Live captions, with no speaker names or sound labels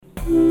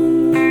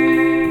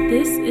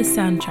This is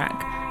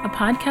Soundtrack, a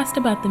podcast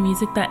about the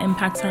music that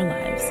impacts our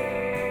lives.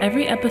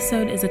 Every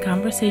episode is a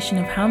conversation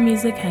of how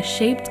music has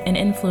shaped and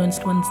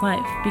influenced one's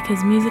life,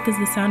 because music is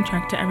the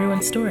soundtrack to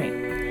everyone's story.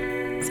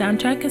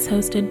 Soundtrack is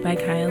hosted by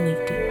Kaya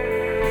Leakty.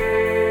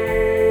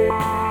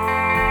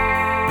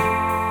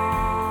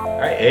 All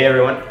right, hey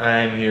everyone,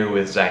 I'm here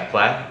with Zach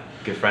Platt,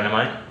 good friend of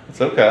mine.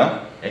 What's up,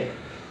 Kyle? Hey,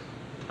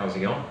 how's it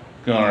going?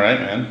 Going all right,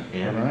 man.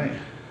 Yeah. All right.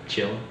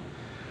 Chill.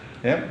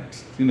 Yep.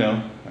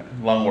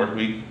 Long work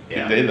week.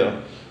 Yeah. Good day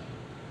though.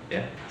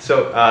 Yeah.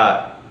 So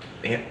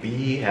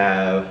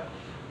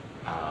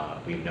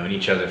we've known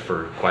each other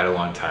for quite a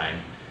long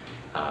time.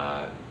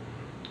 I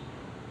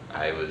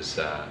was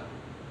a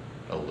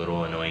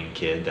little annoying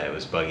kid that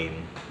was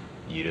bugging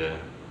you to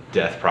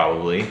death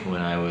probably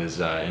when I was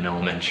in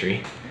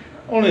elementary.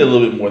 Only a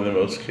little bit more than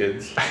most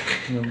kids.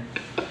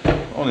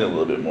 Only a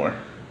little bit more.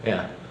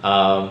 Yeah.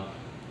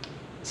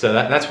 So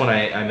that's when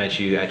I met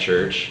you at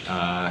church.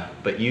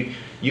 But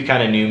you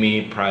kind of knew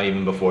me probably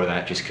even before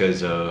that, just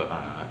because of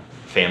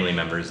family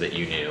members that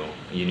you knew.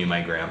 You knew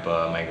my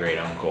grandpa, my great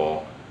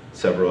uncle,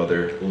 several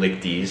other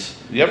Lichties.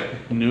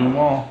 Yep. Knew them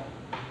all.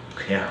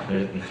 Yeah,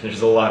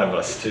 there's a lot of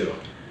us too.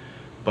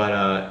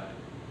 But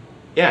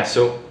yeah,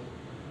 so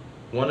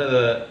one of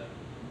the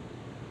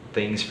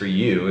things for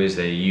you is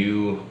that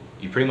you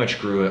pretty much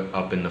grew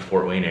up in the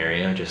Fort Wayne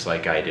area, just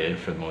like I did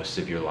for most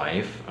of your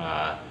life.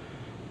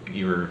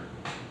 You were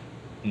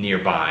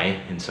nearby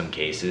in some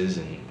cases,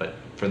 but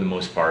for the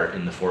most part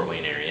in the Fort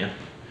Wayne area.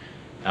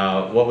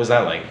 What was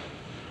that like?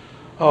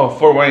 Oh,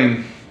 Fort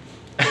Wayne.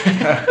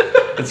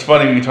 It's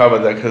funny when you talk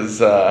about that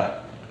because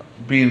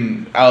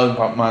being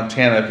out in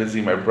Montana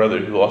visiting my brother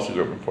who also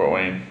grew up in Fort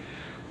Wayne,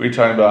 we were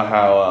talking about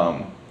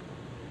how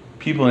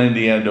people in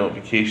Indiana don't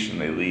vacation,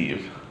 they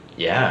leave.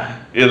 Yeah.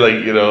 Yeah,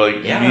 me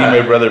and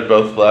my brother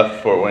both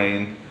left Fort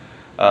Wayne.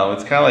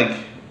 It's kind of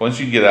like once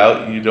you get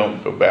out, you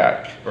don't go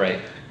back. Right.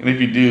 And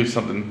if you do,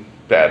 something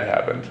bad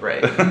happened.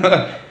 Right.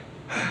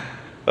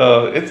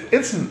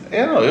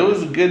 It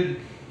was a good.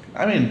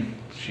 I mean,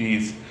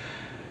 jeez.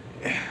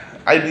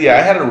 I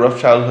had a rough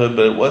childhood,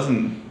 but it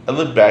wasn't. I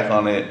look back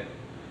on it,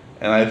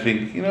 and I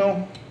think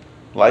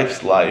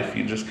life's life.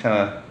 You just kind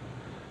of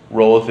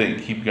roll with it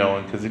and keep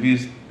going. Because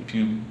if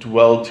you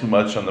dwell too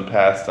much on the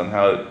past, on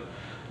how it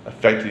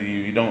affected you,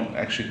 you don't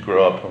actually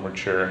grow up or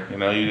mature.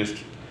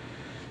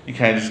 You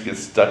kind of just get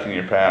stuck in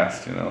your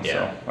past. Yeah.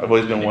 So I've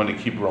always been one to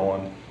keep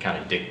rolling. Kind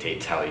of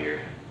dictates how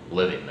you're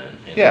living then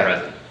in Yeah. the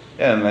present.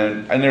 Yeah, and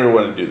then I never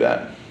wanted to do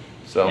that.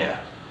 So Yeah.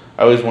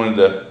 I always wanted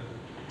to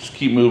just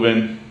keep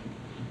moving.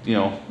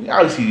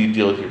 Obviously you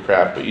deal with your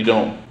crap, but you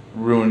don't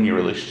ruin your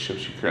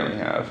relationships you currently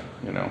have.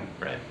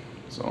 Right.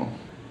 So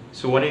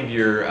one of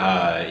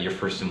your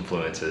first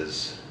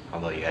influences,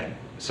 although you had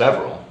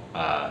several,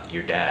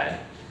 your dad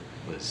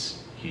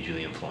was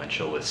hugely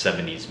influential with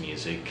 70s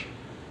music.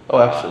 Oh,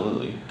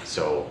 absolutely.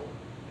 So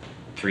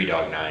Three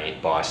Dog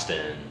Night,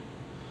 Boston,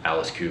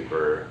 Alice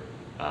Cooper,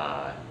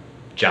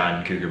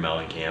 John Cougar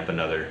Mellencamp,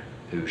 another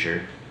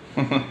Hoosier.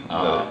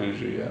 Another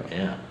Hoosier, yeah.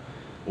 Yeah.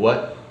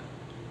 What?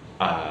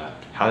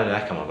 How did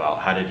that come about?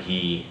 How did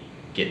he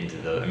get into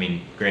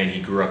granted,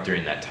 he grew up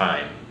during that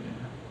time.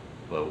 Yeah.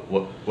 But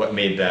what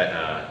made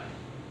that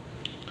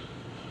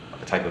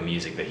the type of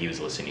music that he was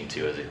listening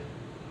to as a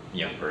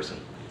young person?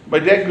 My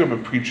dad grew up a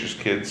preacher's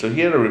kid, so he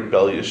had a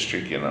rebellious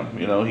streak in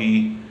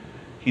him.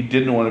 He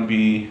didn't want to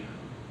be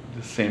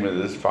the same as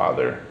his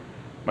father,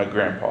 my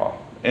grandpa.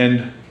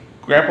 And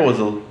Grandpa was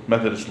a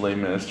Methodist lay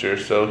minister,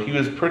 so he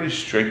was pretty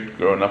strict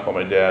growing up on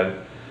my dad.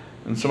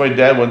 And so my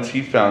dad, once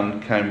he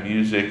found kind of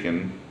music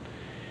and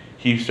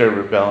he started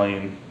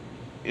rebelling,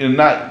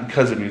 not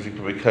because of music,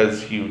 but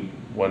because he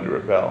wanted to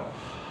rebel.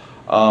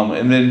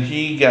 And then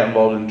he got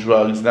involved in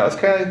drugs, and that was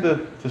kind of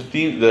like the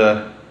theme,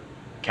 the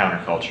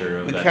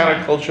counterculture of that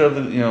counterculture of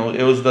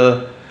it was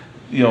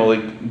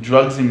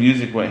drugs and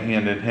music went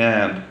hand in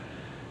hand,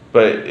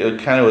 but it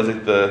kind of was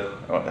like the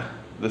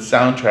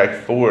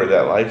soundtrack for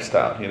that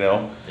lifestyle,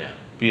 Yeah.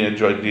 being a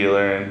drug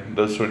dealer and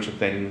those sorts of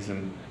things.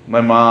 And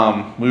my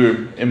mom, we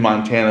were in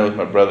Montana with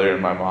my brother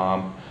and my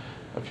mom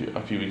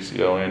a few weeks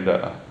ago, and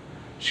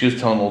she was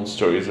telling old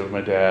stories of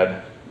my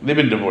dad. They've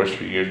been divorced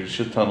for years, but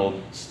she was telling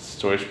old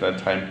stories from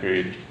that time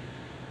period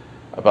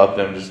about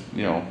them just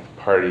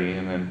partying,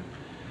 and then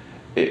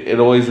it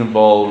always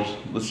involved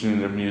listening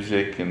to their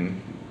music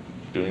and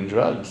doing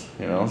drugs,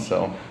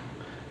 so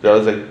that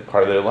was like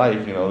part of their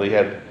life. They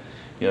had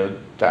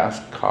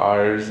fast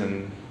cars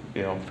and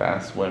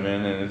fast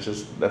women, and it's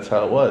just that's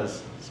how it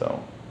was.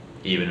 So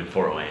Even in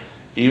Fort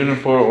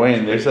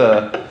Wayne, there's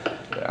I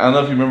don't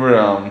know if you remember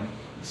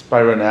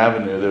Spyron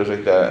Avenue. There was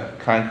like that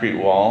concrete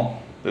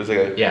wall. There's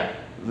like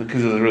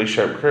because it was a really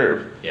sharp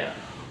curve. Yeah.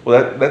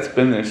 Well, that's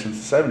been there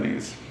since the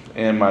 70s.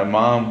 And my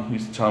mom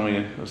used to tell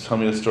me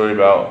a story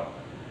about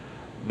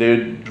they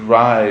would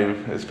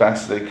drive as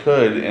fast as they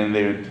could, and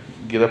they would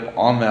get up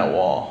on that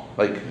wall,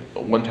 like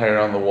one tire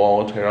on the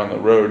wall, one tire on the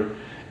road,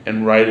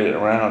 and ride it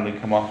around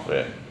and come off of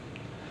it.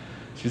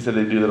 She said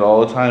they do that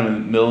all the time in the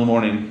middle of the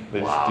morning. They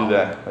just do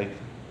that, like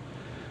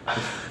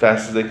as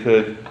fast as they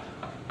could.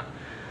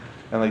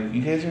 And like,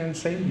 you guys are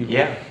insane people.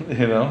 Yeah.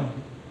 You know?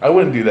 I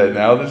wouldn't do that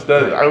now.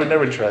 I would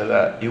never try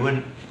that. You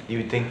would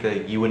think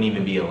that you wouldn't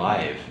even be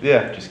alive.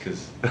 Yeah. Just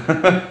because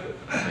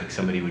like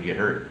somebody would get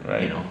hurt,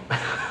 right. You know?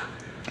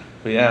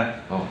 But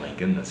yeah. Oh my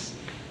goodness.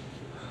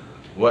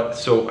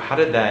 So how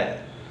did that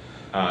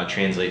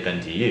translate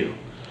then to you?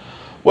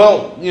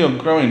 Well, you know,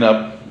 growing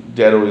up,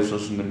 Dad always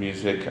listened to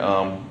music,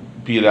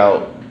 be it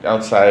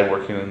outside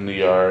working in the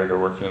yard or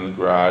working in the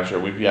garage, or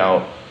we'd be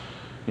out,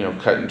 you know,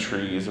 cutting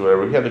trees or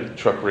whatever. We had the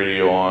truck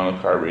radio on,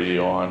 the car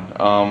radio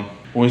on.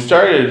 When we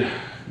started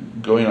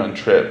going on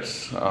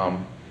trips,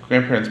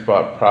 grandparents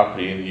bought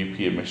property in the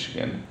UP of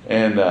Michigan,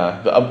 and the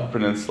Upper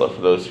Peninsula,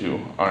 for those who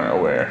aren't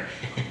aware.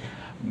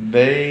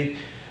 They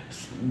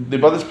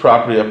bought this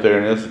property up there,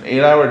 and it was an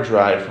 8-hour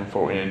drive from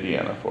Fort Wayne,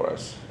 Indiana for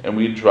us. And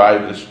we'd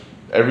drive this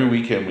every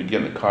weekend. We'd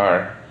get in the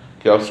car,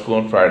 get off school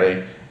on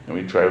Friday, and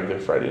we'd drive there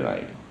Friday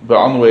night. But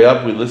on the way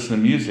up, we'd listen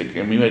to music,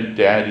 and my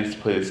dad used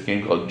to play this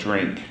game called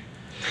Drink.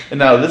 And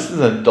now, this is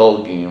an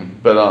adult game,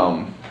 but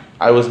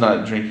I was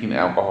not drinking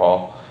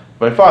alcohol.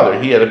 My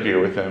father, he had a beer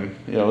with him.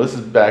 You know, this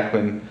is back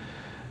when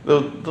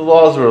the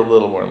laws were a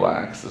little more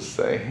lax, let's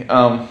say.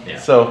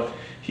 So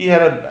he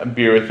had a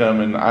beer with him,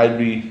 and I'd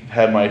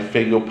had my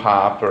Faygo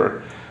Pop,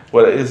 or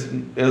it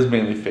was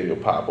mainly Faygo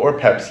Pop, or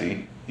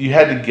Pepsi. You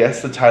had to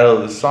guess the title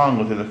of the song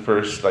within the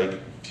first like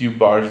few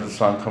bars of the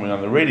song coming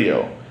on the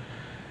radio.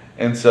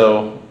 And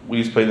so we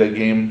used to play that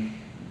game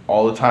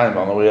all the time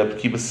on the way up to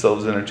keep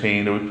ourselves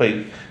entertained, or we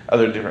played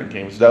other different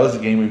games. That was the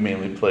game we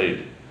mainly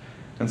played.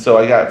 And so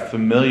I got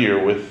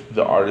familiar with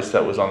the artist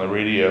that was on the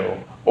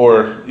radio.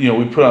 Or, you know,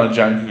 we put on a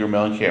John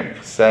Mellencamp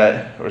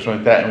cassette or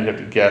something like that, and we'd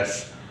have to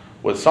guess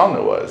what song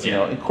it was. You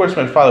know, of course,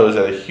 my father was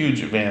at a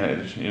huge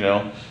advantage. You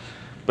know,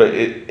 but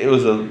it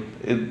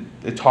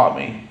taught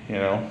me. You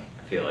know,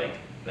 I feel like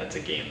that's a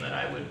game that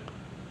I would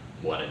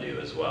want to do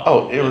as well.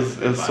 Oh, it was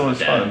so much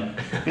fun.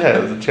 Yeah,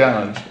 it was a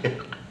challenge.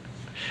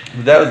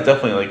 But that was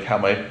definitely like how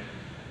my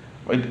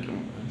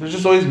there's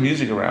just always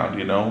music around.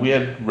 You know, we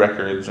had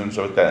records and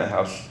stuff like that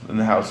in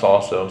the house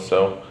also.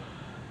 So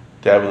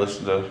Dad would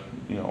listen to,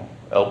 you know,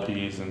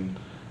 LPs, and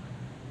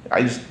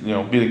I just, you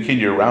know, being a kid,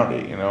 you're around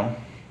it, you know.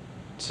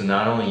 So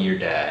not only your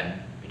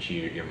dad, but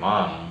your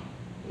mom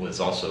was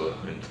also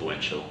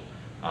influential,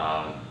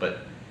 but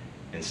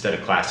instead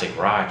of classic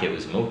rock, it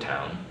was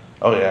Motown.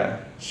 Oh yeah.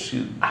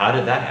 How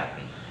did that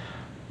happen?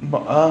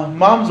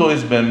 Mom's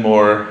always been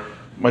more.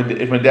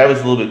 If my dad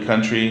was a little bit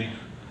country,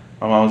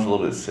 my mom was a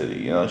little bit city.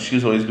 You know,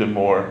 she's always been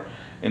more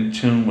in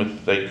tune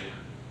with like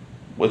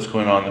what's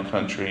going on in the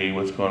country,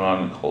 what's going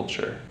on in the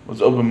culture.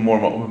 Was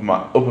more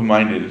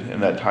open-minded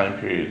in that time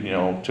period. You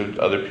know, to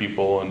other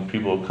people and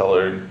people of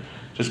color, and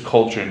just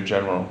culture in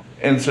general.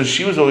 And so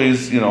she was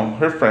always, you know,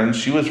 her friends.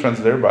 She was friends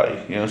with everybody.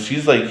 You know,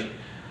 she's like,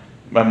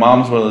 my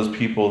mom's one of those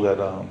people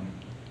that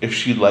if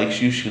she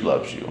likes you, she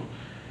loves you.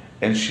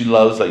 And she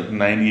loves like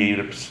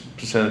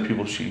 98% of the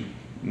people she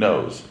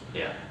knows.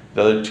 Yeah.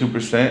 The other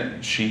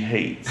 2% she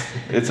hates.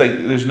 It's like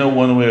there's no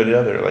one way or the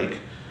other. Like,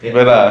 yeah.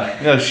 But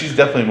you know, she's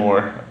definitely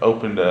more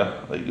open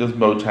to like it was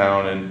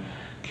Motown and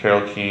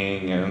Carole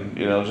King, and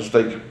you know, just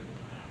like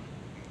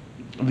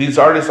these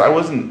artists I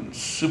wasn't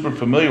super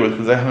familiar with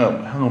because I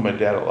hung with my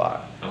dad a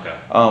lot. Okay.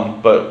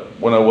 But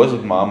when I was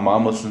with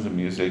mom listens to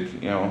music.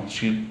 You know,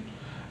 she,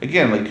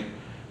 again, like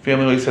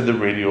family always had the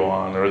radio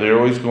on, or they're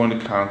always going to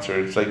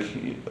concerts. Like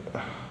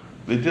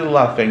they did a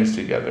lot of things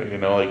together. You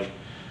know, like,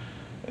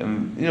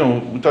 and you know,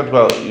 we talked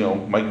about, you know,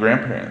 my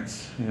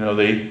grandparents. You know,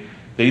 they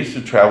used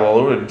to travel all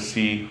over and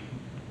see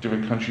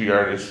different country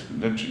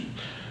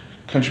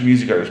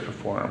music artists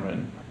perform,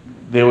 and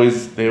they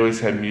always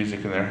had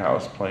music in their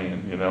house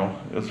playing. You know,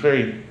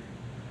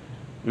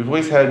 we've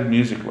always had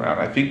music around.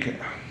 I think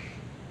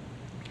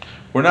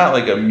we're not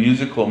like a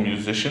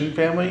musician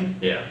family.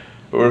 Yeah.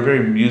 But we're a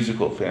very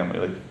musical family.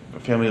 Like the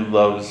family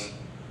loves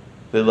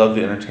the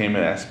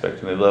entertainment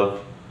aspect, and they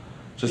love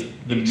just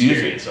the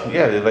music.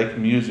 Yeah, they like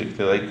music.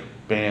 They like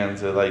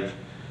bands. They like.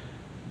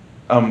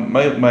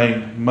 My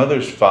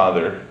mother's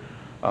father,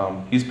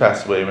 he's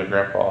passed away. My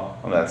grandpa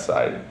on that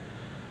side,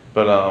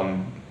 but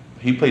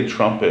he played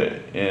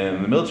trumpet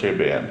in the military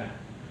band,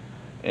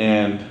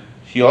 and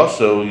he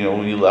also, you know,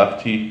 when he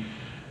left, he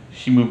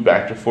moved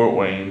back to Fort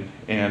Wayne,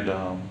 and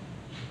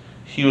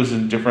he was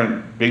in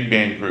different big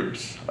band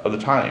groups of the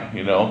time.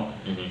 You know,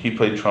 mm-hmm. He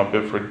played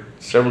trumpet for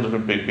several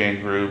different big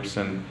band groups,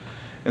 and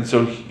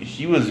so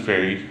he was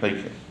very like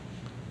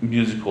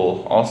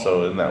musical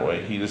also in that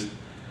way. He just,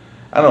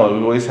 I don't know,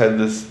 we've always had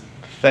this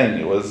thing.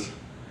 It was,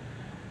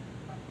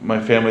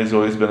 my family's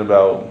always been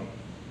about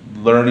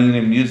learning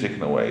and music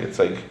in a way. It's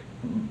like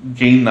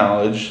gain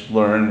knowledge,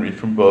 read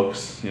from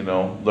books, you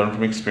know, learn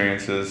from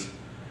experiences.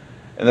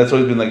 And that's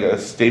always been like a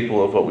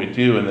staple of what we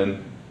do. And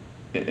then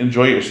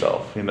enjoy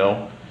yourself, you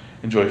know,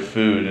 enjoy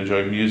food,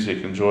 enjoy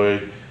music,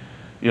 enjoy,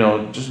 you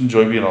know, just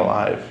enjoy being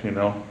alive, you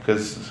know,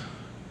 because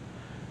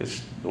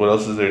it's, what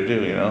else is there to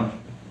do, you know?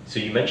 So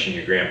you mentioned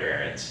your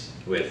grandparents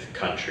with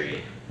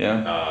country.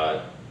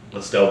 Yeah.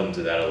 Let's delve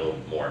into that a little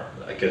more,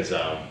 because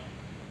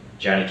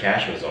Johnny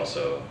Cash was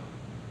also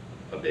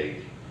a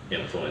big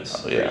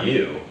influence for Yeah.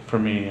 you. For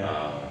me, yeah.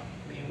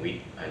 I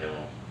mean, I know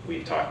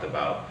we've talked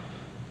about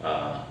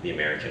the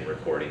American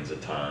recordings a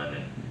ton,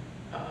 and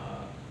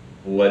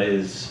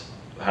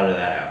how did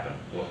that happen?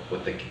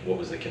 What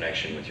was the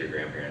connection with your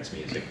grandparents'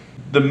 music?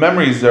 The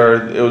memories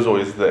it was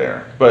always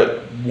there.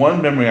 But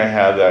one memory I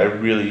have that I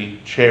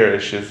really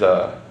cherish is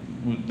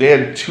they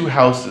had two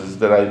houses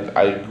that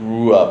I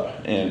grew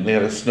up in. They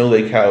had a Snow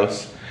Lake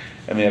house,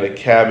 and they had a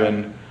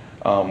cabin.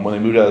 When they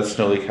moved out of the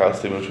Snow Lake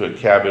house, they moved to a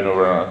cabin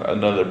over on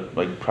another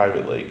like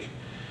private lake.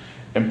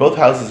 And both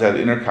houses had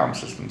intercom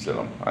systems in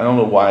them. I don't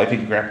know why. I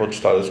think Grandpa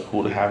just thought it was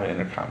cool to have an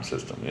intercom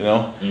system, you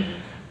know? Mm-hmm.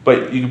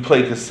 But you could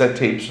play cassette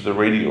tapes to the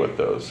radio with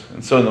those.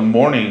 And so in the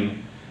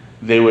morning,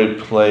 they would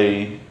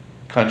play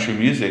country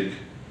music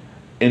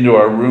into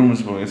our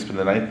rooms when we would spend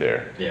the night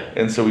there. Yeah.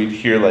 And so we'd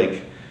hear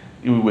like,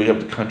 we would wake up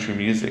to country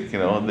music, you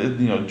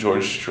know,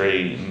 George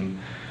Strait and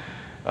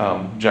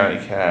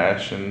Johnny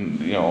Cash and,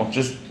 you know,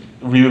 just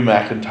Reba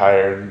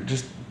McEntire and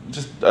just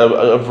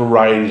a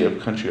variety of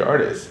country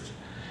artists.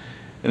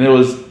 And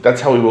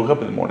that's how we woke up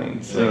in the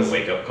mornings. Like a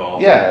wake-up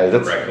call? Yeah. For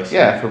breakfast?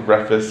 Yeah, for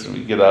breakfast.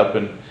 We'd get up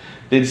and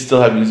they'd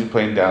still have music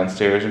playing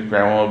downstairs, and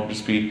Grandma would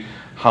just be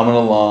humming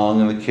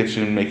along in the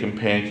kitchen making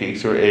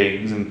pancakes or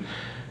eggs, and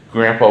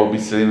Grandpa would be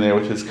sitting there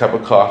with his cup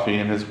of coffee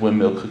and his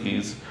windmill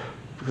cookies,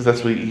 because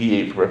that's what he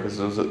ate for breakfast.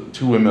 It was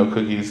 2 windmill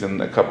cookies and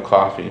a cup of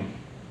coffee.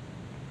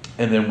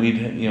 And then we'd,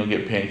 you know,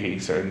 get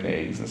pancakes and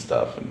eggs and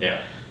stuff. And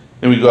yeah.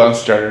 Then we'd go out and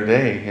start our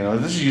day. You know,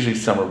 this is usually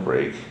summer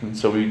break, and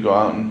so we'd go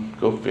out and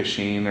go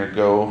fishing or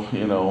go,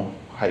 you know,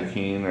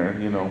 hiking or,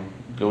 you know,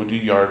 go do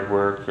yard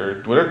work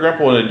or whatever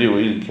Grandpa wanted to do.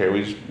 We didn't care.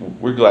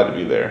 We're glad to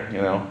be there,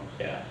 you know.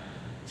 Yeah.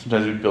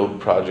 Sometimes we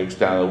build projects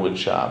down at the wood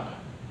shop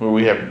where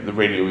we have the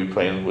radio we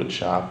play in the wood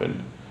shop,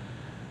 and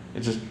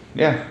it just,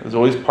 yeah, it was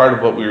always part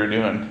of what we were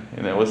doing.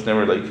 And it was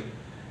never like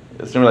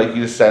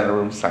you just sat in a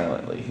room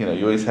silently. You know,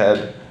 you always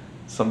had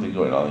something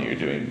going on that you're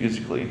doing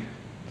musically.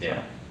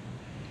 Yeah.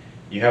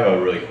 You have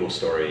a really cool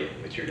story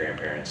with your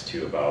grandparents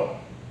too about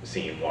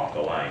seeing Walk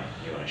the Line.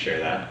 You want to share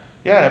that?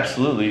 Yeah,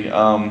 absolutely.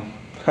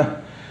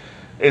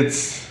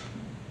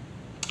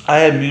 I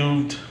had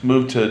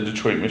moved to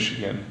Detroit,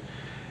 Michigan,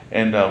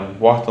 and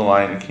Walk the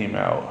Line came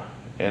out,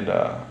 and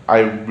I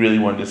really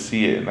wanted to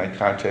see it, and I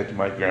contacted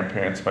my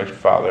grandparents, my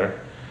father,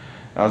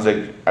 and I was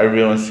like, I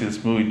really want to see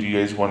this movie. Do you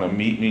guys want to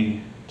meet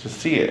me to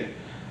see it?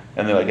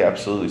 And they're like,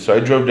 absolutely. So I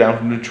drove down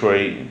from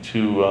Detroit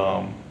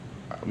to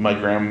my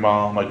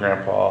grandma, my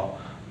grandpa,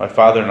 my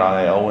father, and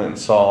I all went and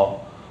saw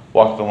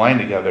Walk the Line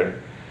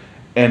together,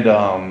 and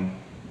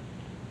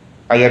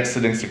I got to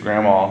sit next to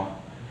Grandma.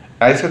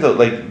 I just had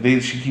to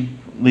she keep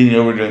leaning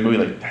over during the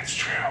movie like, that's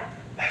true,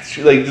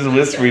 like just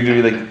whispering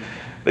to me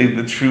like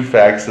the true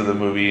facts of the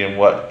movie and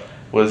what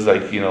was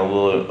like, you know, a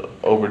little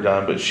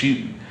overdone. But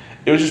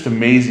it was just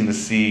amazing to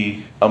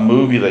see a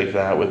movie like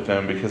that with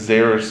them, because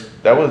they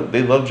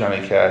loved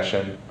Johnny Cash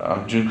and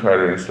June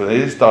Carter, and so they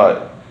just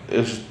thought it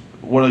was just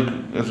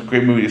it was a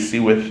great movie to see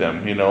with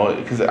them, you know,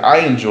 because I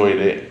enjoyed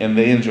it and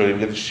they enjoyed it. We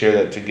get to share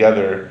that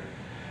together,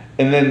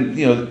 and then,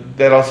 you know,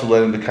 that also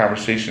led into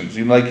conversations.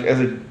 You know, like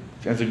as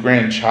a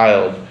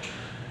grandchild,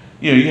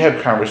 you know, you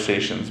have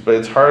conversations, but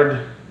it's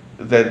hard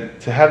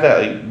to have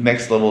that like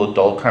next level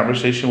adult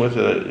conversation with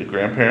a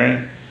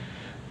grandparent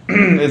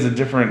is a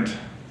different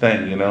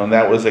thing, you know. And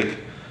that was like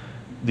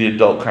the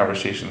adult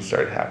conversation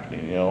started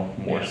happening, you know,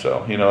 more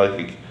so, you know,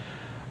 like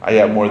I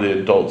got more of the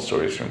adult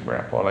stories from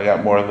Grandpa, and I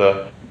got more of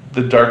the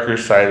darker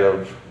side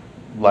of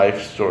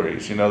life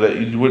stories, you know, that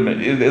you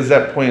wouldn't. It is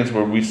that point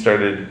where we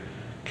started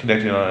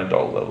connecting on an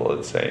adult level,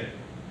 I'd say,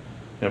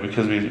 you know,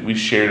 because we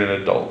shared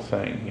an adult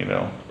thing, you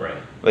know, right?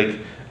 Like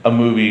a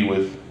movie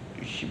with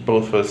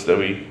both of us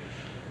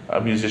a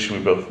musician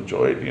we both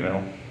enjoyed, you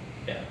know.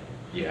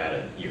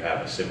 Yeah, you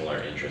have a similar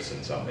interest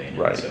in something,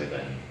 right? And so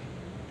then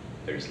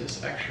there's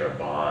this extra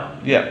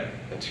bond,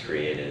 that's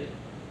created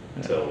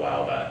to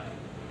allow that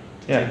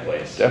to take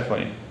place.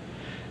 Definitely.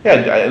 Yeah,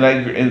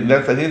 and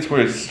that's, I think it's where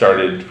it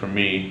started for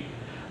me.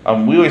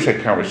 We always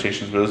had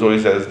conversations, but it was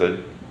always as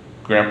the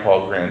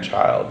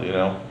grandchild, you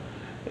know.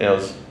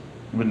 And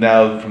but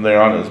now from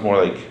there on, it was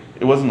more like,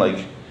 it wasn't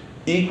like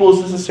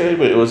equals necessarily,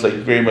 but it was like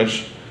very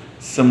much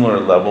similar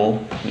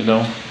level, you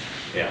know.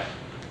 Yeah.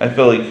 I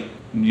feel like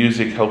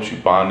music helps you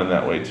bond in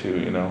that way too,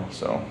 you know.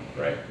 So.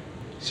 Right.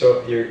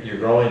 So you're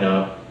growing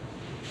up,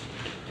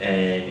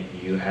 and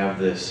you have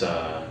this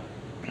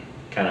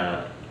kind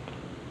of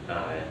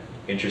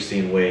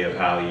interesting way of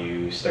how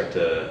you start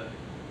to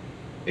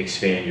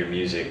expand your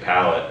music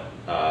palette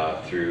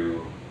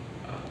through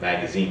a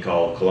magazine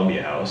called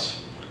Columbia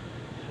House.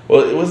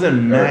 Well, it wasn't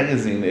a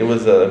magazine. It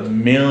was a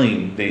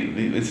mailing.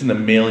 It's in the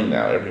mailing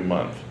now every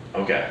month.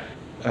 Okay.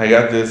 I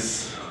got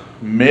this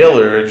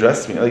mailer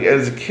addressed to me. Like,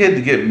 as a kid,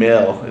 to get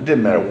mail, it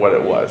didn't matter what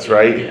it was,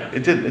 right? Yeah.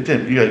 It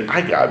didn't. You're like,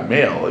 I got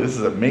mail. This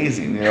is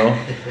amazing, you know.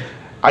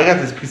 I got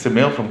this piece of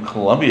mail from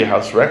Columbia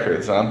House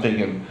Records, and I'm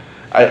thinking,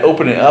 I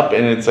open it up,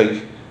 and it's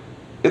like,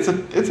 it's a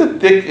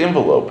thick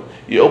envelope.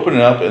 You open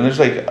it up, and there's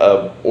like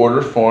a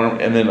order form,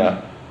 and then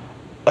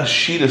a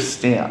sheet of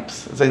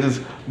stamps. It's like this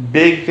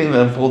big thing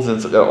that unfolds, and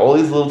it's got all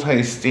these little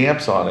tiny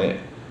stamps on it,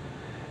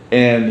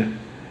 and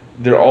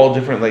they're all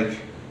different like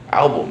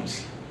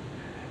albums.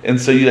 And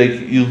so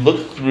you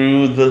look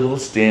through the little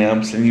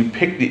stamps, and you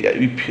pick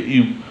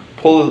you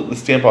pull the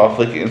stamp off,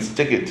 lick it, and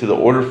stick it to the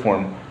order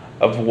form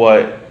of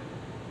what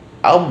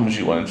albums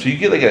you wanted. So you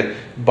get like a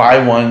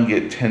buy one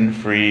get 10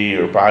 free,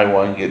 or buy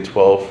one get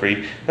 12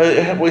 free.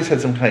 It always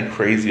had some kind of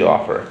crazy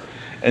offer.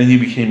 And you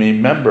became a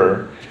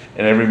member,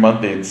 and every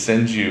month they'd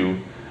send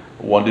you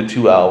 1 to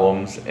 2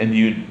 albums, and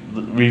you'd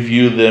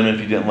review them. If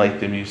you didn't like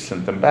them, you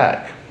sent them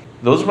back.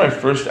 Those were my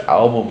first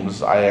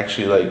albums. I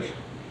actually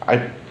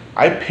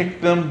I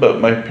picked them,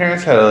 but my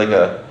parents had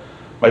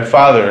my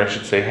father, I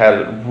should say,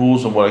 had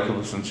rules on what I could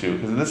listen to.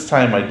 Because at this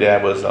time, my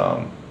dad was,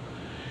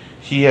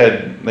 he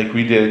had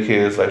rededicated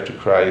his life to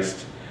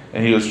Christ,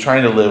 and he was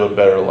trying to live a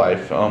better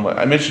life.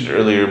 I mentioned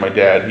earlier, my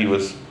dad, he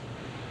was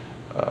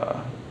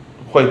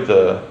quite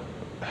the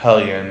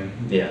hellion.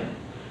 Yeah.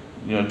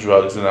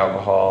 Drugs and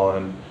alcohol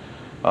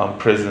and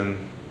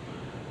prison.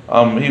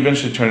 He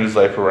eventually turned his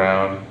life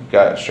around,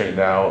 got straightened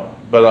out.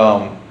 But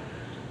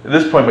at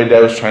this point, my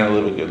dad was trying to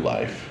live a good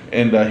life.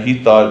 And he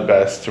thought it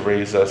best to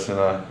raise us in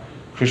a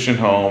Christian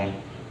home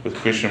with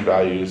Christian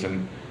values,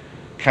 and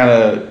kind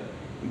of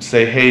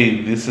say,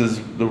 hey, this is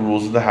the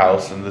rules of the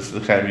house, and this is the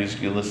kind of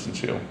music you listen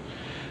to.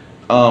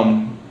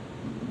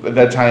 At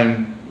that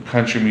time,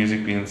 country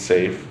music being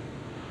safe,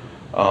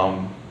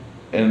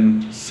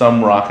 and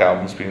some rock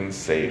albums being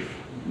safe.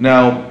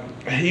 Now,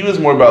 he was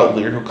more about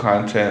lyrical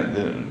content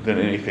than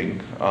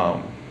anything.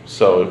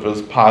 So if it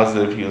was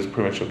positive, he was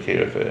pretty much okay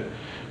with it.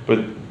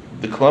 But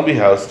the Columbia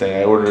House thing,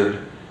 I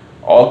ordered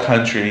all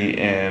country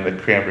and a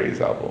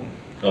Cranberries album.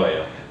 Oh,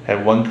 yeah.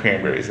 Had one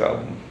Cranberries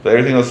album. But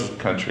everything else was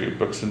country.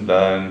 Brooks and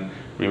Dunn,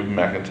 Reba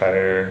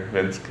McEntire,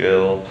 Vince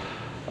Gill,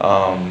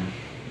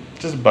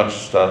 just a bunch of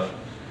stuff.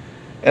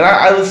 And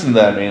I listened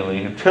to that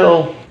mainly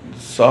until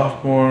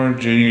sophomore,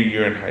 junior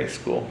year in high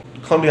school.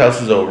 Columbia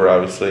House is over,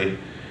 obviously.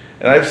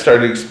 And I've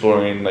started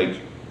exploring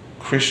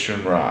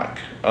Christian rock,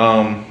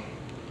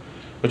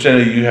 which I know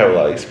you have a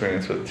lot of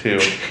experience with too.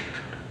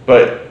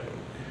 But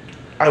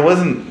I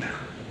wasn't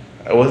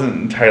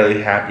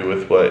entirely happy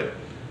with what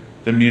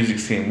the music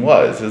scene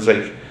was. It was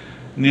like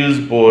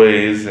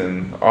Newsboys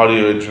and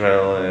Audio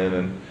Adrenaline,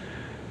 and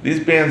these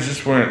bands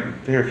just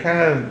weren't. They were kind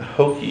of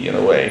hokey in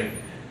a way.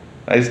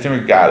 I just never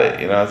got it.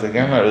 I was like,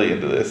 I'm not really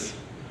into this.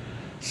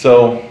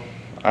 So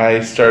I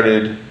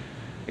started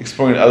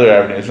exploring other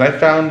avenues, and I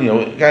found,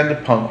 got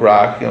into punk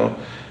rock.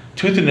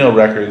 Tooth and Nail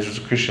Records, was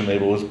a Christian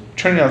label, was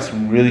turning out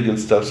some really good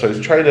stuff. So I was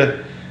trying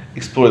to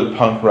explore the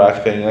punk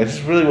rock thing, and I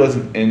just really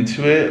wasn't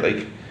into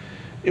it.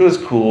 It was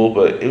cool,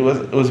 but it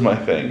was my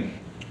thing.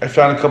 I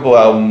found a couple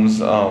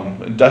albums,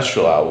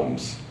 industrial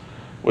albums,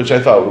 which I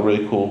thought were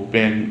really cool.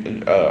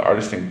 Band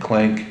artist named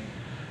Clank,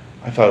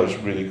 I thought it was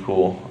really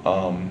cool.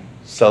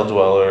 Cell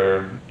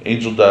Dweller,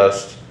 Angel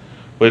Dust,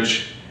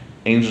 which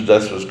Angel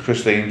Dust was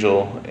Chris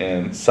Angel,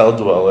 and Cell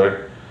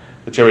Dweller,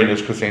 which everybody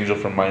knows Chris Angel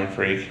from Mind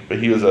Freak, but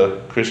he was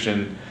a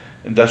Christian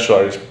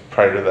industrial artist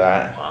prior to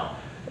that. Wow.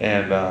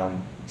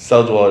 And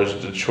Cell Dweller is a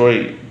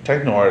Detroit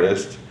techno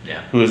artist,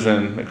 yeah, who was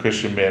in a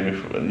Christian band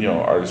before,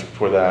 artist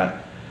before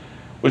that,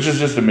 which is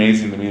just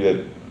amazing to me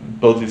that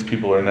both these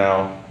people are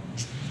now,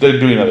 they're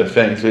doing other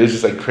things. But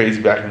it's just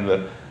crazy back in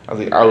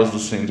I was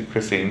listening to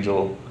Chris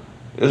Angel.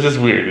 It was just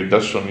weird,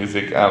 industrial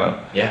music, I don't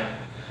know. Yeah.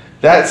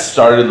 That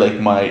started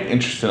my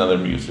interest in other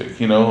music,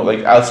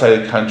 outside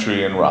of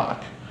country and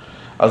rock.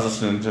 I was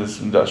listening to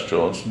some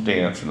industrial and some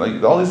dance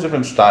and all these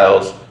different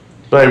styles,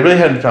 but I really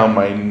hadn't found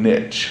my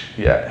niche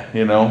yet,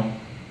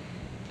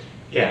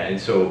 Yeah, and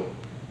so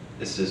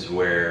this is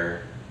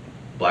where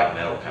black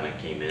metal kind of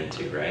came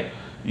into, right?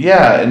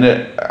 Yeah, and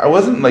I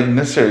wasn't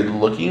necessarily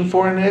looking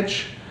for a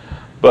niche,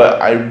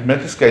 but I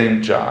met this guy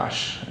named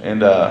Josh,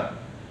 and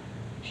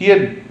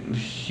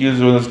he was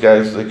one of those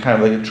guys with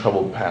kind of a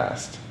troubled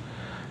past,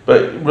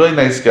 but really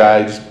nice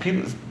guy. Just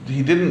people,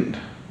 he didn't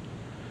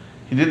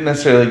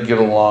necessarily get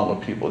along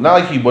with people. Not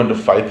like he wanted to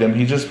fight them.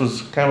 He just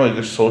was kind of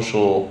a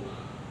social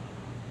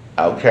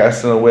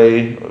outcast in a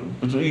way.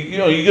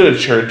 You go to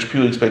church,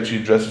 people expect you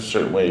to dress a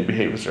certain way,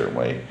 behave a certain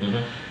way.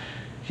 Mm-hmm.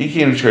 He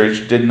came to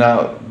church, did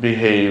not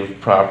behave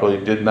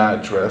properly, did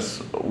not dress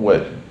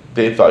what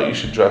they thought you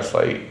should dress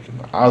like.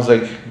 I was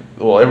like,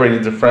 well, everybody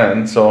needs a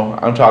friend, so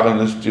I'm talking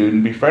to this dude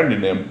and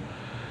befriending him,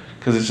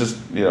 because it's just,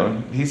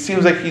 he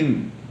seems like he's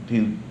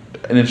an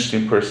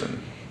interesting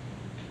person.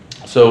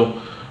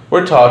 So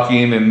we're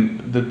talking,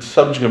 and the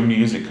subject of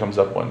music comes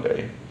up one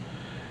day.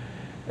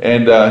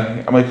 And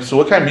I'm like, so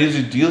what kind of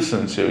music do you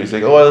listen to? He's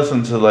like, oh, I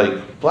listen to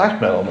black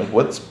metal. I'm like,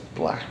 what's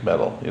black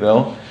metal?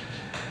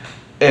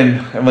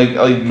 And I'm like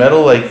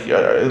metal,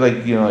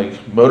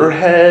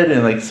 Motorhead,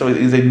 and so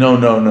he's like,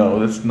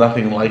 no, it's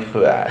nothing like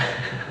that.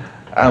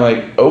 I'm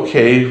like,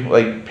 okay,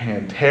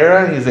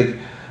 Pantera. He's like,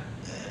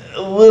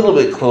 a little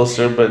bit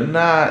closer, but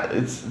not.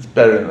 It's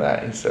better than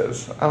that. He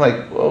says. I'm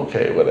like,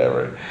 okay,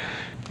 whatever.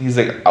 He's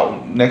like,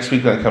 next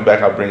week when I come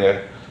back, I'll bring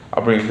a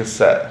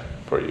cassette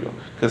for you,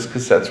 because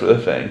cassettes were the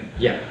thing.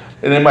 Yeah.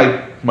 And in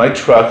my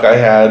truck, I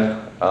had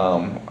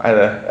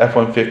a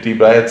F-150,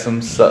 but I had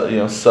some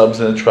subs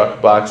in a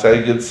truck box. I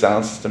had a good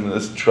sound system in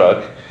this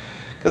truck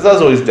because I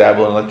was always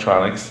dabbling in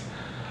electronics.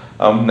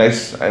 I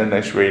had a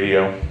nice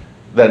radio.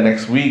 That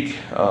next week,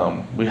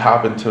 we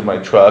hop into my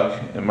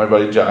truck, and my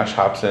buddy Josh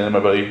hops in, and my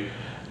buddy,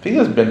 I think it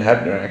was Ben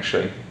Hebner,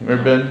 actually.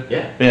 Remember Ben?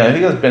 Yeah. Yeah, I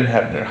think it was Ben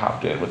Hebner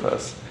hopped in with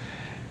us.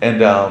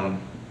 And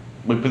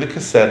we put the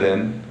cassette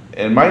in,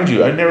 and mind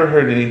you, I've never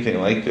heard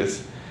anything like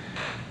this.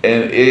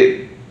 And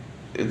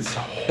it's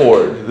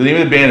Horde. The name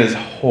of the band is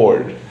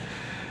Horde.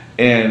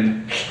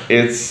 And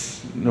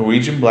it's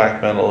Norwegian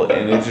black metal,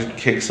 and it just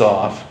kicks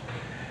off.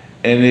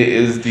 And it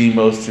is the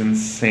most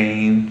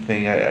insane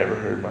thing I ever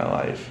heard in my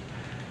life.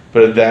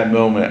 But at that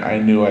moment, I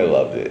knew I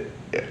loved it.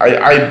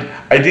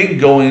 I didn't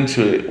go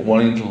into it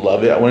wanting to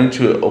love it. I went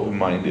into it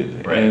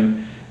open-minded. Right.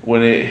 And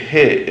when it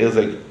hit, it was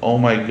like, oh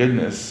my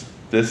goodness,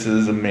 this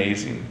is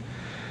amazing.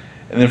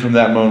 And then from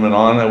that moment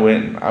on,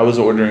 I was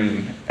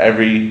ordering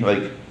every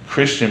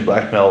Christian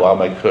black metal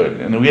album I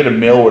could. And we had to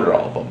mail order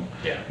all of them.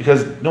 Yeah.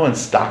 Because no one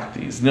stocked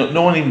these.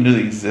 No one even knew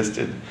they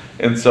existed.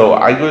 And so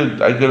I go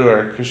to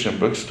our Christian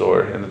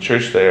bookstore in the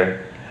church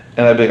there,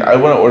 and I'd be like, I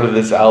want to order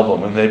this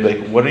album. And they'd be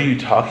like, what are you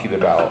talking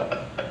about?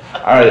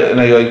 All right, and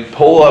I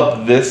pull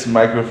up this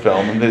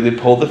microfilm, and they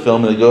pull the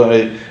film, and they go,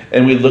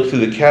 and we look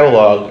through the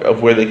catalog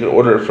of where they could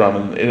order it from,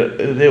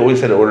 and they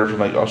always had to order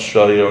from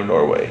Australia or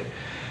Norway,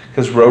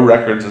 because Row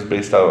Records is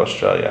based out of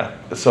Australia.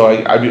 So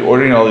I'd be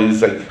ordering all these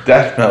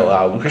death metal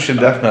albums, Christian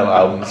death metal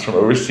albums from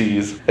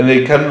overseas, and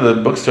they come to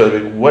the bookstore,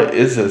 they're like, what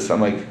is this?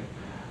 I'm like,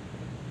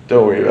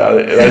 don't worry about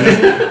it, and I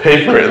just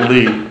pay for it and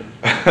leave.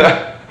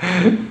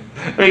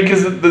 I mean,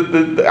 because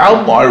the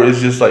album art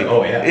is just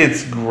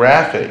it's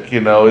graphic,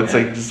 it's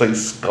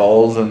just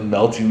skulls and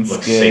melting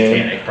looks skin.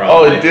 Satanic,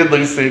 probably. Oh, it did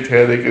look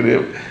satanic,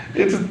 and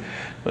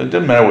it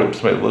doesn't matter what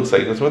somebody looks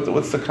like. It's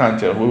what's the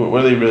content?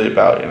 What are they really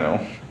about,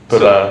 But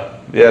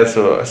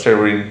so I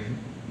started reading.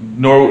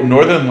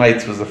 Northern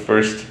Lights was the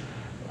first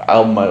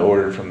album I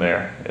ordered from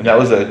there, and that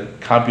was a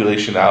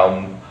compilation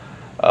album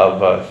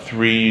of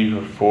 3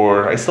 or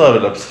 4. I still have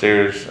it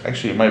upstairs.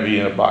 Actually, it might be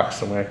in a box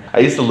somewhere. I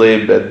used to lay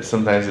in bed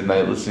sometimes at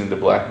night listening to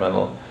black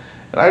metal,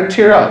 and I'd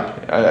tear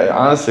up. I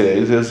honestly,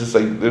 it was just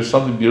there's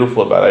something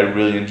beautiful about it I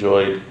really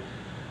enjoyed.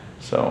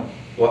 So.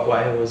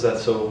 Why was that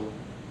so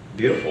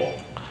beautiful?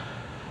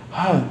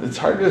 It's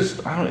hard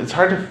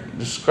to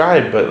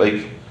describe, but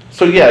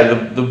so yeah,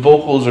 the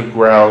vocals are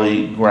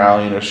growling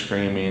or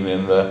screaming,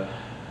 and the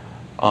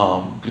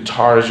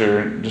guitars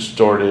are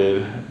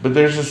distorted, but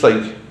there's this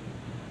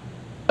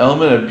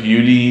element of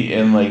beauty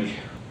and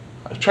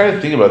I've tried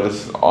to think about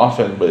this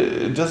often, but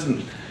it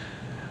doesn't.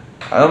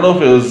 I don't know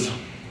if it was.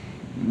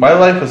 My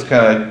life was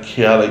kind of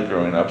chaotic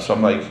growing up, so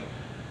I'm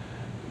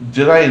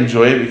did I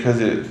enjoy it because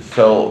it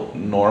felt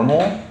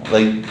normal,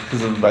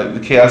 because of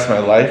the chaos of my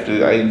life?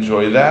 Did I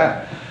enjoy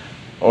that,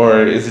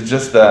 or is it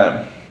just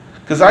that?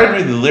 Because I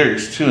read the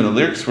lyrics too, and the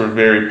lyrics were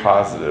very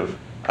positive.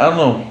 I don't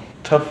know.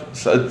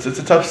 Tough. It's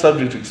a tough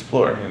subject to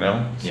explore,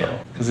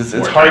 Yeah. Because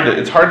it's hard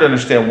to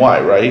understand why,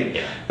 right?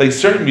 Yeah.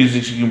 Certain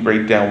music you can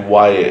break down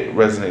why it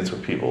resonates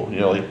with people.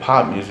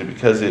 Pop music,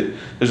 because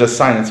there's a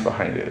science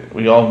behind it.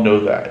 We all know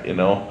that.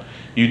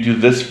 You do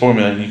this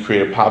formula and you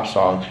create a pop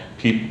song.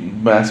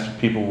 Mass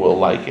people will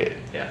like it.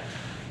 Yeah.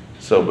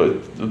 So,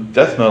 but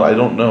death metal, I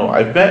don't know.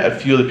 I've met a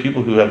few other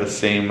people who have the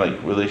same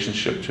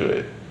relationship to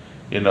it.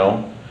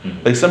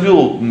 Mm-hmm. Some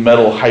people,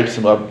 metal hypes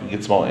them up and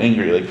gets them all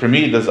angry. For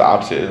me, it does the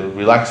opposite. It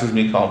relaxes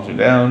me, calms me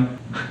down,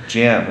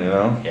 jam,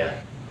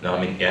 Yeah. No,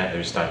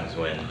 there's times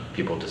when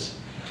people just,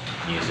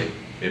 music,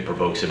 it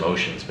provokes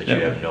emotions, but you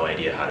have no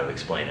idea how to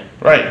explain it.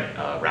 Right.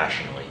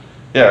 Rationally.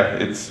 Yeah,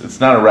 it's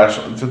not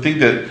irrational. To think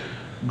that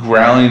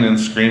growling and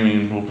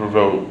screaming will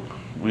provoke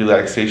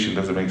relaxation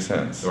doesn't make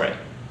sense. Right.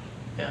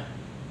 Yeah.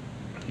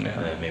 Yeah.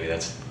 And maybe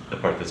that's the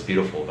part that's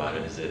beautiful about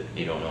it, is that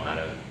you don't know how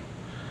to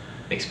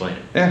explain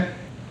it. Yeah.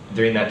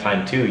 During that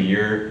time too,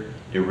 you're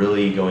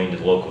really going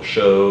to local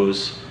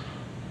shows.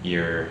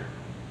 You're,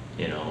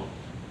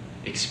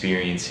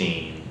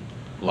 experiencing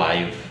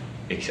live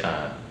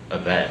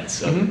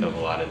events of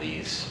a lot of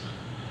these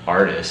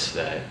artists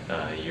that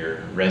you're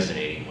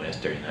resonating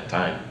with during that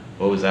time.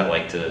 What was that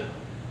like to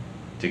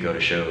go to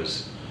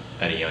shows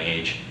at a young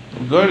age?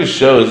 Going to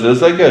shows, it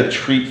was a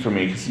treat for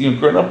me because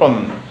growing up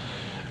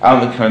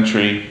out in the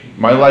country,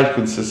 my life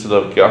consisted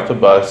of get off the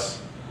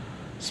bus,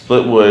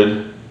 split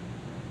wood,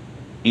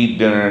 eat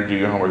dinner, do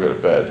your homework, go to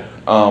bed.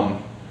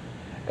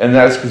 And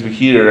that's because we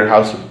heated our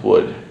house with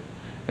wood.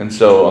 And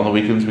so on the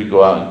weekends we'd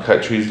go out and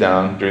cut trees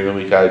down. During the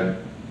week I'd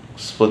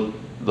split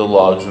the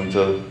logs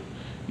into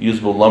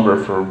usable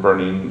lumber for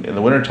burning in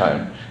the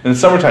wintertime. In the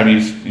summertime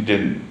you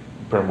didn't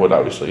burn wood,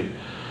 obviously.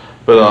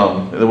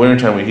 But in the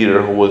wintertime we heated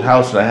our whole wood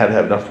house, and I had to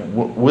have enough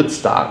wood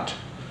stocked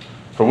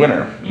for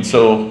winter. Mm-hmm. And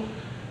so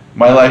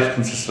my life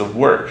consisted of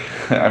work.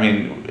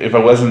 If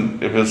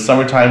it was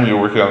summertime, we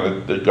were working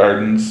on the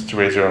gardens to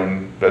raise our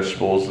own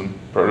vegetables and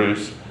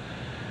produce.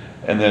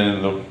 And then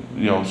in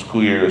the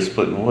school year, it was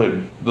splitting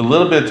wood. The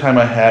little bit of time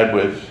I had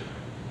with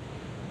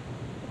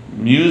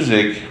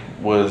music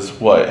was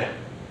what? It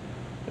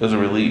was a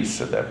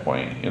release at that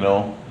point, you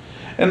know?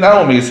 And I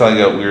don't make it sound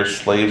like we were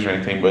slaves or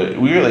anything, but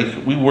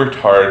we worked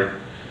hard,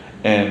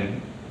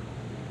 and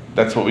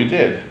that's what we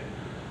did.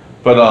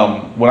 But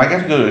when I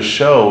got to go to a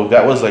show,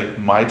 that was like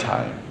my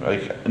time.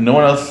 Like no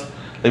one else,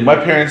 like my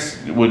parents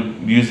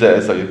would use that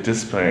as like a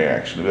disciplinary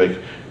action. They'd be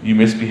like, you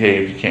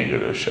misbehaved, you can't go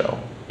to a show.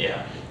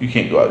 Yeah. You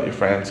can't go out with your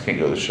friends, can't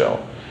go to the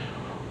show.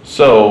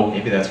 So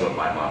maybe that's what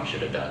my mom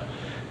should have done.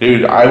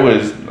 Dude,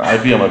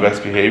 I'd be on my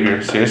best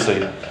behavior.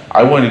 Seriously,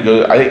 I wanted to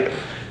go.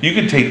 You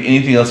could take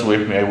anything else away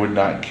from me, I would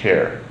not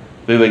care.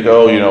 They're like,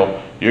 oh, you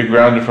know, you're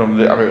grounded from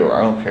the. I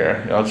don't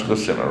care. I'll just go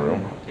sit in my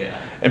room.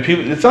 Yeah. And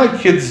people, it's not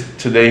like kids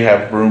today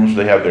have rooms.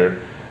 They have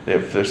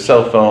their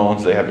cell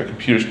phones. They have their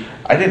computers.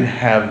 I didn't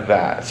have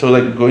that. So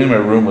like going to my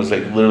room was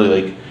like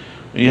literally like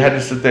you had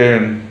to sit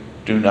there and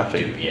do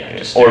nothing,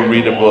 or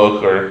read a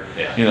book, or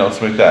you know,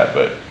 something like that.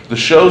 But the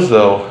shows,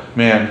 though,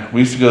 man, we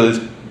used to go.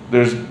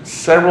 There's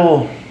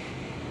several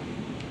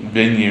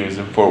venues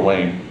in Fort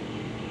Wayne.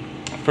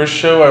 First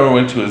show I ever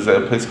went to was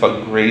at a place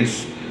called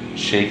Grace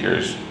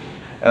Shakers,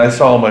 and I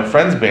saw my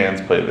friends'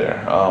 bands play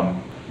there.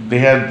 They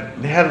had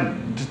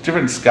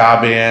different ska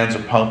bands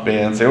or punk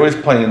bands. They were always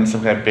playing in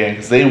some kind of band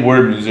because they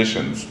were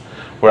musicians,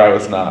 where I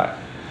was not.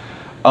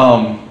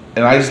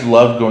 And I just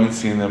loved going and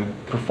seeing them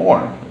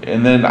perform.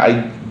 And then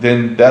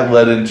that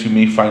led into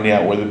me finding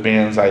out where the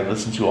bands I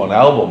listened to on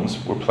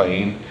albums were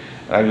playing,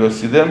 and I go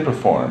see them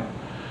perform,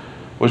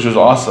 which was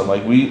awesome.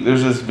 Like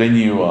there's this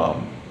venue.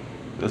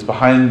 It's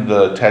behind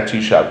the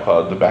tattoo shop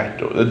called the Back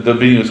Door. The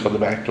venue is called the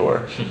Back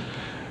Door.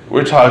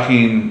 We're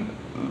talking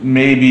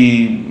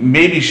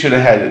maybe should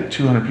have had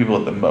 200 people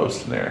at the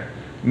most in there,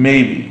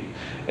 maybe.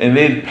 And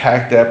they'd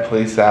pack that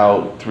place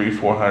out,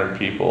 300-400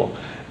 people.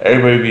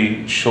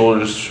 Everybody be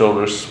shoulder to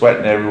shoulder,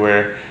 sweating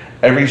everywhere.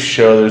 Every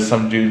show there's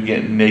some dude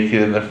getting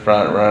naked in the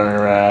front,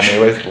 running around.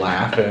 Everybody's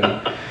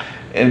laughing.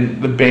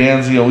 And the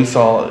bands, you know,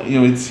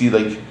 we'd see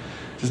like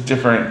just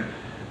different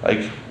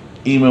like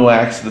emo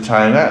acts at the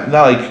time.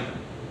 Not like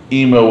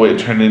emo what it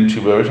turned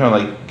into, but we're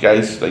talking like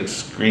guys like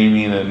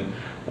screaming and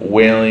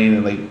wailing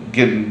and like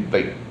getting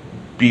like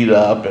beat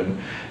up,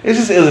 and it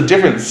was a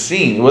different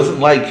scene. It wasn't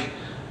like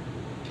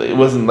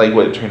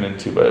what it turned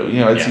into, but you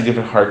know, I'd see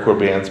different hardcore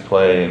bands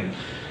play and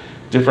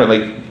different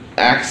like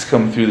acts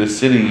come through the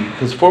city,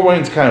 because Fort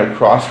Wayne's kind of a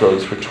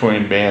crossroads for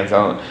touring bands.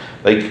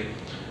 Like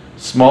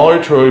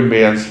smaller touring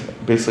bands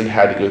basically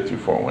had to go through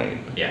Fort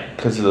Wayne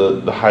because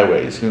of the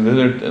highways, you know,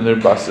 and their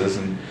buses,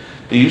 and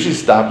they usually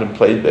stopped and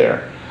played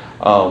there.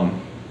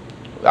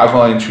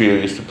 Alkaline Trio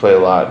used to play a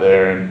lot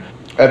there, and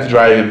at the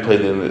drive-in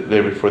played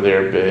there before they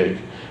were big,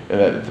 and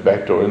at the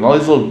Back Door, and all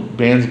these little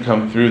bands would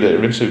come through that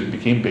eventually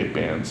became big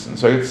bands, and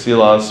so I got to see a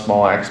lot of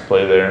small acts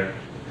play there.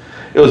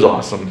 It was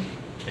awesome.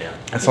 Yeah,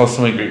 I saw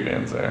so many great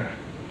bands there.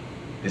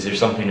 Is there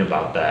something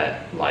about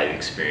that live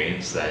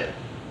experience that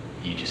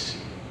you just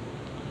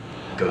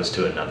goes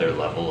to another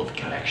level of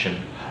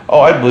connection? Oh,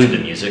 I believe to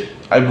the music.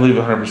 I believe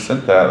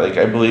 100% that. Like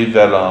I believe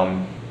that.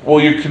 Well,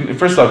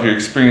 first off, you're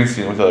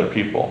experiencing it with other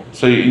people,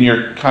 so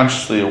you're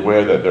consciously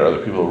aware that there are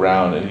other people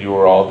around, and you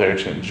are all there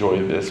to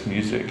enjoy this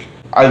music.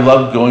 I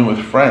love going with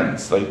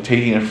friends, like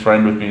taking a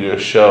friend with me to a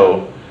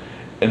show,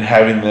 and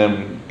having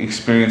them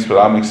experience what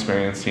I'm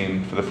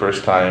experiencing for the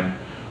first time,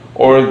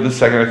 or the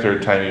second or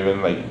third time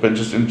even. Like, but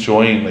just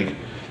enjoying, like,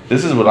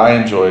 this is what I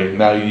enjoy.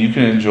 Now you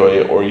can enjoy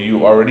it, or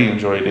you already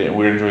enjoyed it, and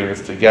we're enjoying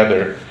this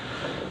together.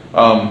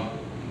 And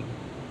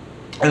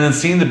then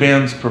seeing the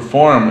bands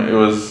perform, it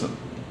was,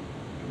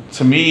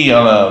 to me,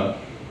 so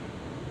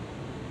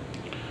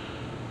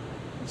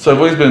I've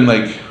always been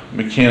like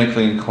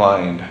mechanically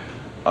inclined.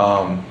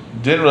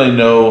 Didn't really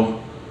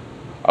know.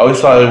 I always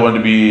thought I wanted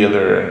to be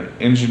either an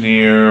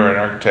engineer or an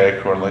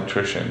architect or an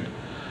electrician.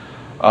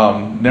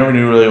 Never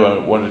knew really what I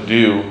wanted to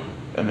do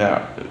in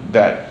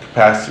that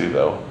capacity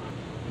though.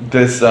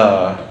 This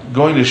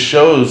going to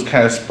shows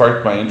kind of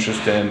sparked my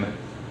interest in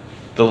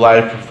the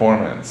live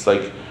performance.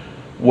 Like,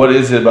 what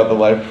is it about the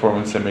live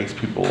performance that makes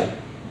people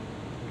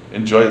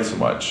enjoy it so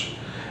much?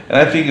 And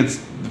I think it's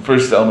the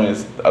first element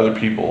is other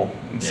people.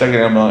 And second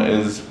element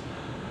is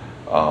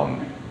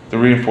the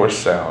reinforced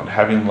sound.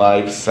 Having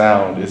live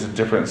sound is a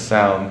different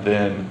sound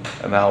than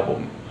an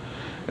album,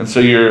 and so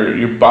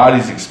your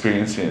body's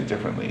experiencing it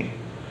differently.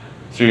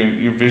 So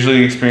you're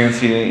visually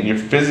experiencing it, and you're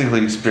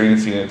physically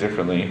experiencing it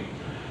differently.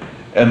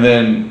 And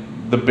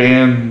then the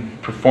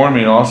band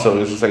performing also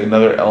is just like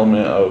another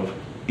element of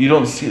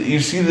you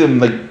see them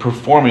like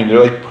performing.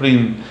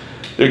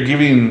 They're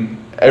giving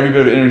every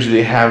bit of energy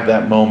they have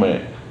that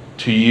moment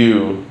to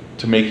you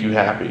to make you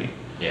happy.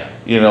 Yeah.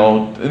 You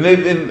know,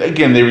 and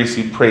again they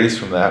receive praise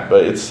from that,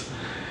 but it's,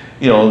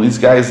 you know, these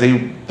guys,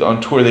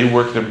 on tour they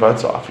work their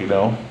butts off, you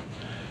know.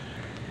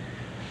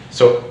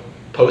 So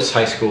post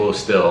high school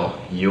still,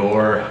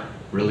 you're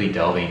really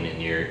delving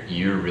and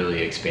you're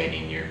really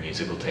expanding your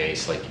musical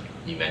taste, like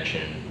you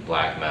mentioned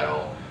black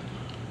metal,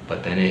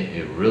 but then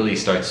it really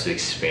starts to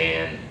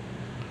expand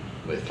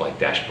with like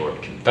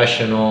Dashboard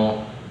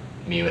Confessional,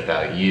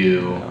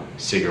 Me-Without-You,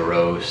 Sigur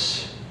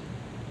Rós.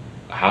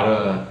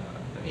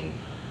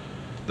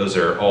 those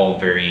are all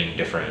varying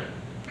different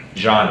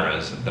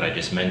genres that I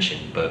just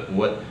mentioned, but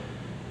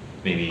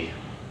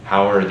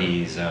how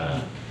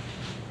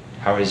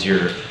is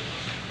your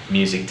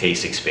music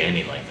taste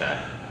expanding like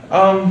that?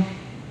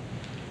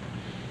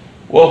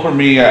 Well, for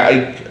me,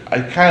 I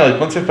kind of like,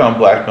 once I found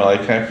black metal, I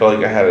kind of felt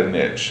like I had a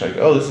niche. Like,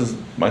 oh, this is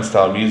my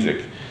style of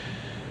music.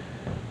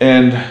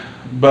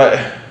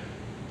 But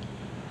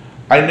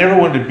I never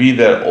wanted to be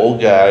that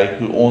old guy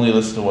who only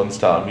listened to one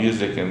style of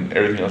music and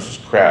everything else is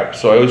crap.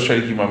 So I always try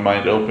to keep my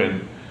mind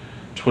open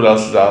to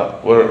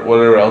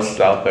whatever else is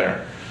out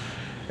there.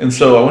 And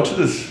so I went to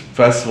this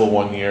festival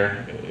one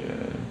year,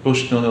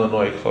 Bushnell,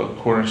 Illinois, called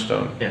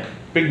Cornerstone. Yeah.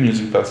 Big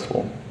music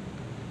festival.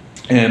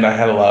 And I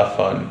had a lot of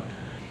fun.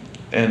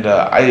 And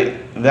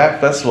that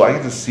festival, I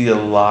get to see a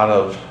lot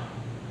of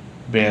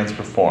bands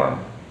perform.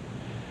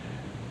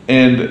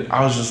 And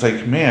I was just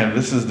like, man,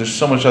 there's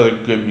so much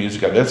other good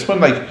music out there. That's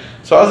when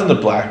so I was into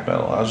black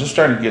metal. I was just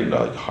starting to get into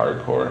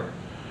hardcore.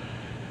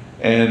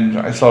 And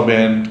I saw a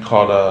band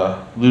called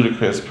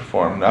Ludacris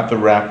perform, not the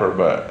rapper,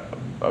 but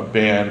a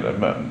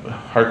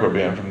hardcore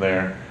band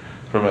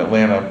from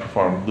Atlanta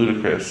performed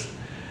Ludacris.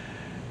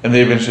 And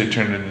they eventually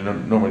turned into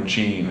Norma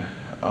Jean.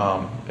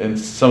 And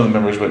some of the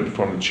members went and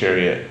performed the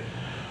Chariot.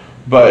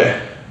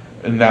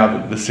 And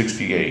now the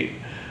 68.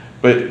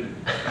 But,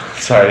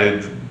 sorry,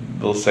 a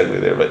little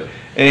segue there. But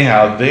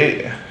anyhow,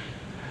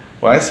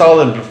 when I saw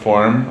them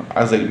perform,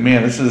 I was like,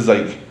 man, this is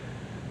the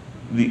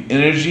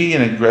energy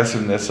and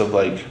aggressiveness of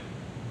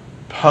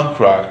punk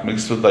rock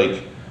mixed with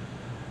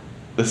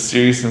the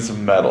seriousness of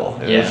metal.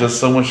 It was just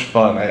so much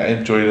fun. I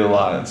enjoyed it a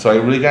lot. And so I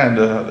really got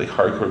into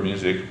hardcore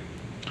music.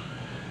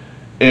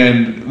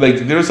 And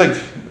there was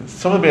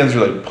some of the bands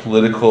were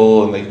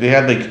political and they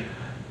had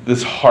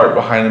this heart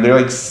behind them.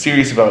 They're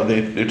serious about what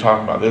they're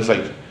talking about. There's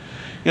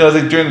it was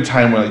during the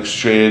time when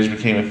straight edge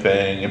became a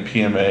thing and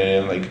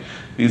PMA and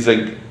these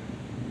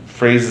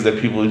phrases that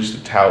people used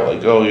to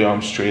tout oh,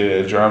 I'm straight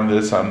edge or I'm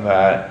this, I'm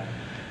that.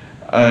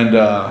 And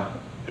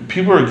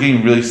people were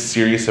getting really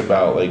serious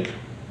about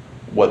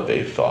what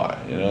they thought,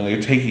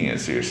 they're taking it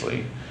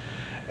seriously.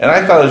 And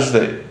I thought it was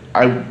just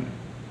that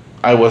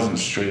I wasn't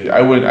straight.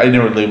 I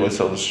never labeled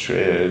myself as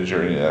straight edge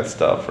or any of that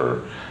stuff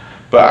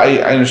but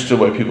I understood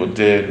why people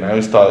did, and I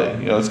always thought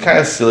it's kind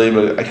of silly,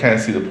 but I kind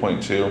of see the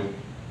point too.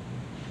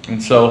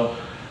 And so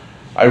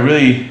I was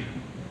really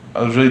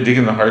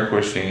digging the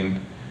hardcore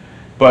scene,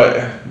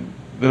 but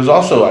there's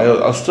also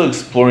I was still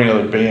exploring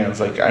other bands.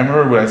 I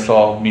remember when I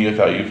saw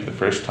Mewithoutyou for the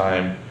first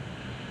time.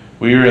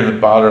 We were in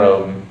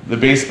the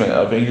basement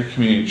of Anchor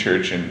Community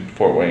Church in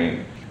Fort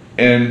Wayne,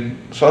 and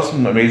saw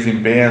some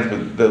amazing bands.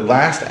 But the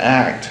last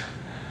act,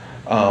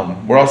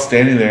 we're all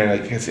standing there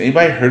and has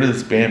anybody heard of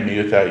this band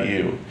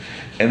Mewithoutyou?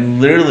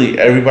 And literally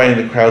everybody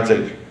in the crowd's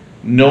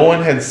no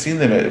one had seen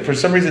them. For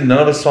some reason, none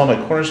of us saw them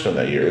at Cornerstone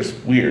that year. It's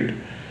weird.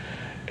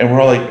 And we're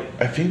all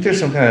I think there's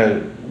some kind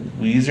of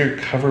Weezer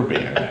cover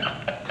band.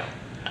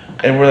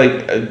 And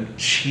we're a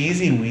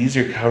cheesy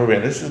Weezer cover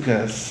band. This is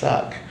going to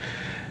suck.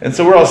 And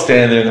so we're all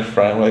standing there in the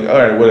front. We're all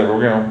right, whatever.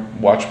 We're going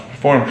to watch them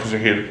perform because they're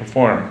here to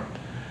perform.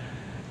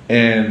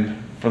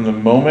 And from the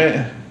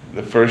moment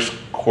the first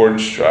chord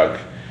struck,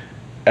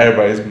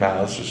 everybody's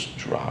mouths just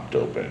dropped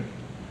open.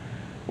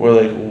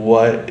 We're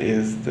what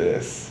is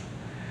this?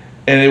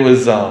 And it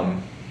was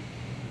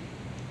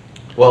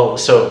well,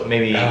 so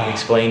maybe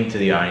explain to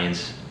the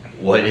audience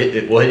what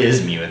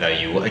is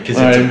Mewithoutyou, because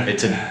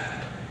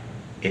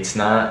it's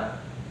not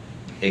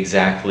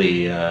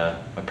exactly a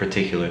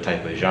particular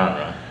type of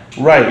genre.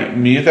 Right,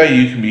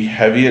 Mewithoutyou can be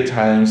heavy at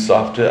times,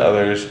 soft at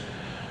others,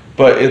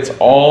 but it's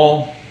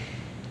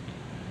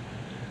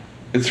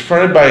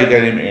fronted by a guy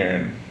named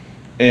Aaron,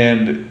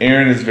 and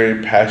Aaron is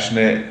very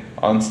passionate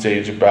on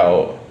stage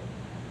about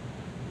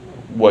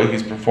what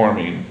he's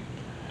performing.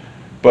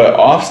 But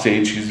off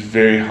stage, he's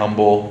very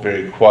humble,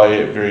 very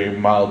quiet, very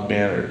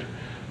mild-mannered.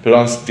 But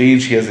on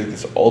stage, he has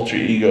this alter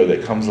ego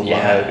that comes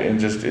alive and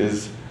just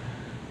is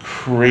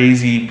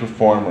crazy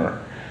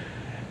performer.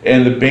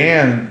 And the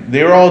band,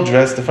 they were all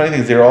dressed, the funny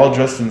thing is they were all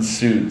dressed in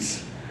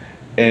suits.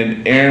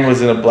 And Aaron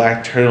was in a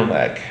black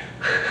turtleneck.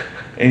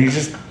 And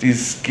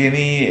he's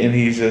skinny and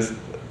he's just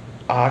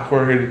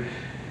awkward.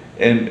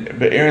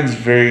 But Aaron's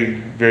very,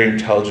 very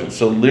intelligent.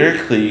 So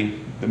lyrically,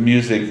 the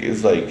music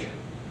is the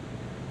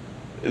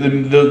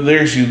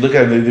lyrics, you look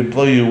at them, they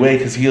blow you away,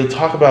 because he'll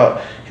talk about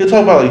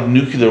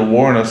nuclear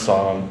war in a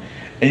song,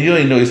 and you don't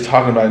even know what he's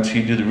talking about until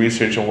you do the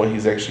research on what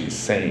he's actually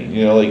saying.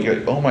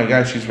 Oh my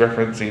gosh, he's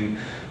referencing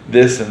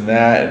this and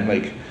that, and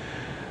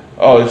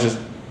it's just.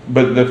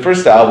 But the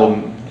first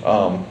album,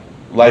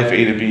 Life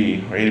A to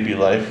B, or A to B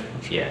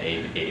Life. Yeah,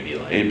 A to B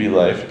Life. A to B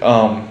Life.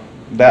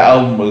 That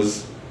album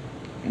was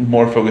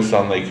more focused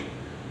on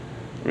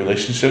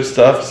relationship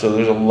stuff, so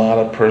there's a lot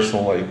of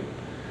personal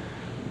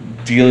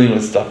dealing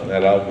with stuff in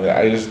that album that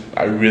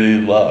I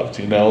really loved,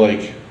 it's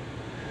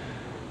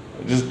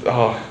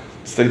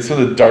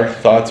some of the dark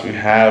thoughts we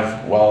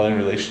have while in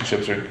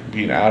relationships or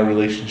being out of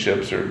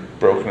relationships or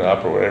broken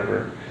up or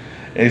whatever.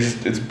 And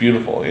it's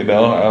beautiful, I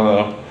don't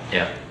know.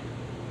 Yeah.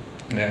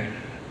 Yeah.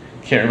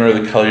 can't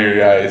remember the color of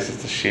your eyes,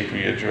 it's the shape of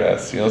your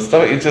dress. You know,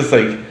 stuff. It's just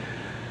like,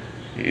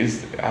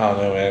 I don't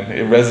know, man.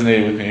 It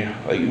resonated with me.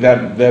 Like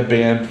that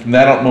band, from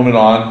that moment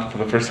on, from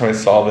the first time I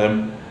saw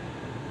them,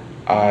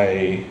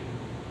 I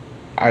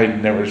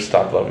never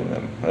stopped loving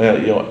them.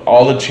 You know,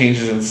 all the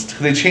changes,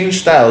 they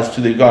changed styles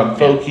too. They've gone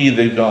folky,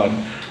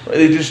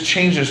 they just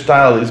changed their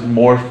style. They just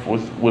morph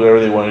with whatever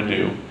they want to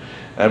do.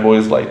 And I've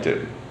always liked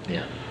it.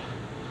 Yeah.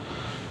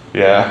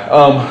 Yeah.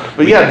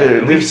 But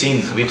we've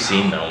seen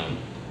them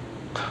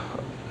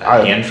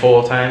a handful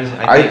of times.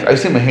 I've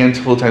seen them a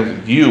handful of times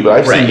with you, but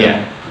I've seen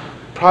them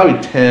probably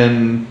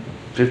 10,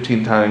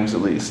 15 times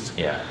at least.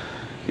 Yeah.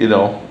 You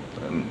know,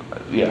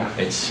 yeah.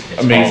 It's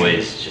amazing.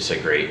 Always just a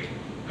great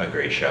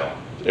show.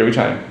 Every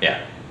time.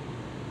 Yeah.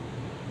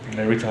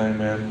 Every time,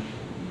 man.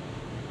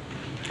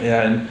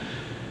 Yeah,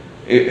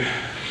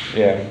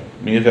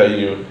 Me Without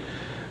You.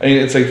 I mean,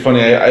 it's like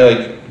funny. I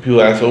like,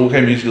 people ask, "Oh, what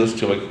kind of music you listen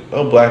to?" Like,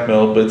 "Oh, black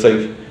metal," but it's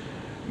like,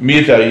 Me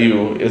Without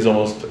You is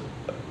almost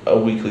a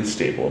weekly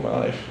staple in my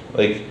life.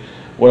 Like,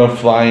 when I'm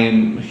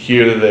flying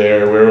here to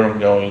there, wherever I'm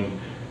going,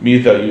 Me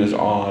Without You is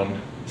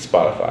on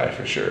Spotify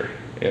for sure.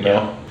 You know.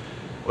 Yeah.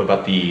 What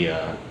about the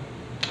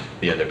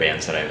other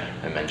bands that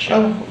I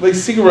mentioned? Like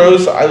Sigur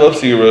Rós, I love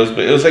Sigur Rós,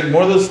 but it was like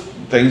more of those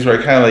things where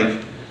I kind of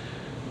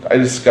like, I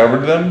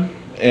discovered them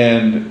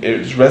and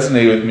it just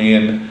resonated with me.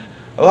 And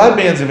a lot of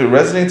bands, if it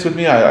resonates with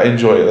me, I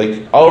enjoy it.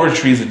 Like Oliver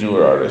Tree's a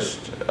newer artist.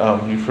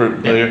 You've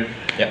heard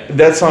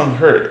that song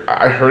hurt.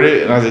 I heard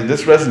it and I was like,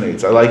 this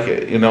resonates. I like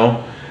it, you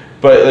know.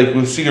 But like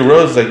with Sigur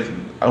Rós, like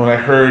when I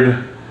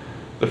heard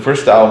the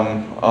first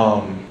album,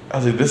 I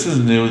was like, this is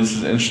new. This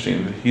is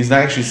interesting. He's not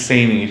actually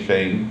saying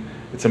anything.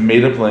 It's a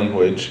made-up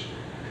language.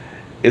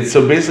 It's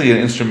so basically an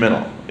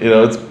instrumental. You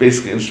know, it's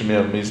basically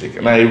instrumental music,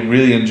 and I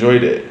really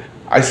enjoyed it.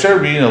 I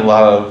started reading a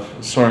lot of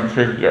Soren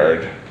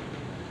Kierkegaard,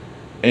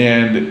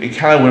 and it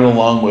kind of went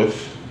along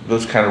with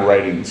those kind of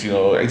writings, you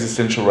know,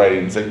 existential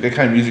writings. Like that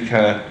kind of music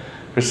kind of,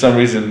 for some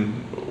reason,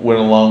 went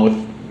along with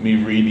me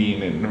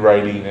reading and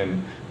writing.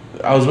 And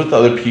I was with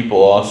other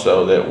people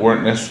also that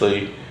weren't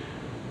necessarily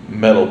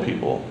metal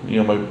people.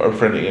 You know, our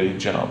friend Andy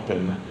Jump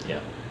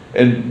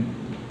and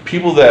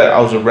people that I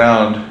was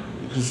around,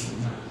 because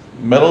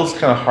metal's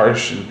kind of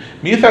harsh, and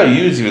Me Without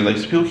You is even like,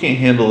 people can't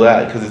handle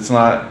that because it's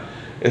not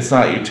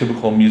your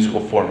typical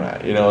musical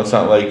format. You know, it's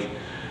not like,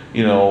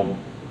 you know,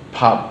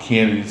 pop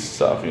candy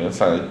stuff. You know, it's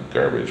not like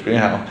garbage. But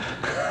anyhow,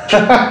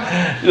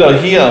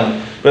 you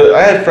know, but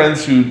I had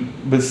friends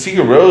but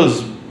Sigur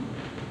Rós,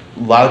 a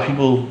lot of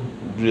people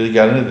really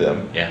got into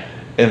them. Yeah.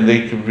 And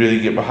they could really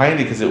get behind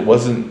it because it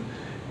wasn't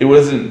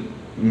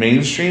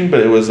mainstream, but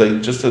it was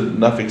like just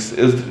enough. It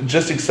was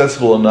just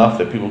accessible enough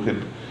that people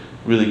could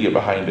really get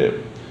behind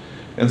it.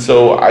 And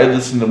so I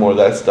listened to more of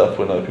that stuff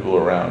when other people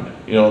were around,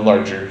 you know, in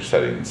larger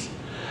settings.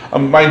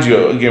 Mind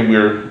you,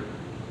 again,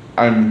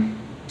 I'm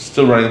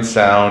still running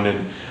sound,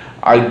 and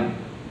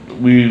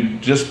we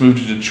just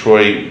moved to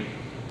Detroit.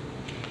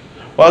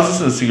 Well, I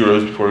was listening to Sigur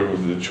Rós before we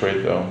moved to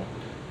Detroit, though.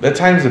 That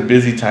time's a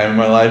busy time in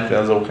my life.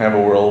 That was kind of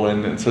a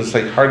whirlwind, and so it's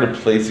like hard to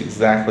place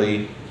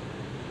exactly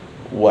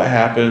what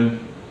happened.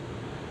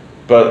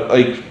 But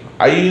like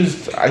I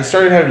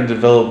started having to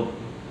develop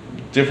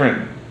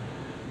different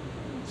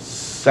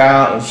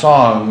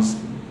songs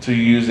to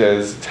use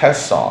as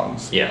test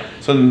songs. Yeah.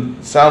 So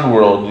in Sound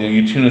World, you know,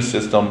 you tune a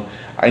system.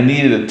 I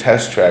needed a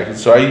test track, and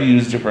so I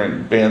used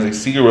different bands. Like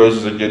Sigur Rós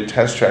is a good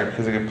test track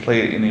because I can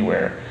play it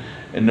anywhere,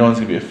 and no one's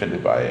gonna be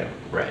offended by it.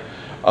 Right.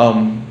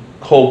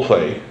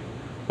 Coldplay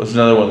was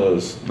another one of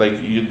those. Like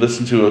you'd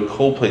listen to a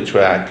Coldplay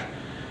track,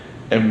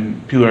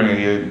 and people aren't gonna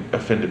get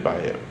offended by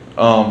it.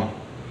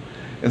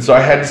 And so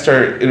I had to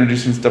start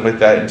introducing stuff like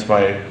that into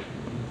my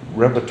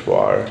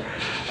repertoire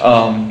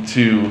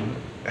to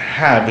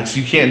have, because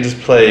you can't just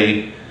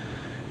play,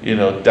 you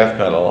know, death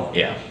metal.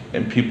 Yeah.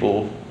 And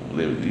people,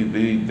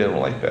 they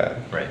don't like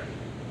that. Right.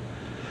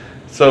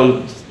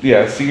 So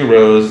yeah, Sigur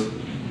Rós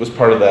was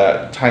part of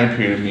that time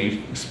period of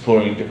me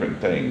exploring different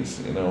things,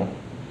 you know.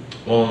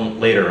 Well,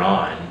 later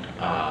on,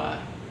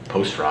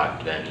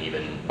 post-rock then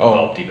even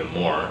developed even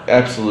more.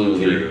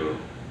 Absolutely. Through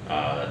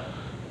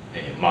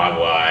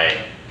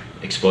Mogwai,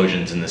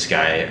 Explosions in the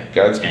Sky,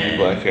 Godspeed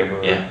Black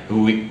Emperor. Yeah,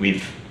 who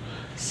we've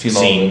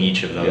seen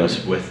each of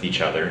those with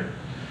each other,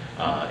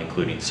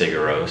 including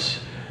Sigur Rós.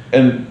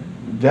 And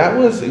that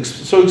was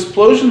so.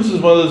 Explosions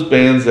is one of those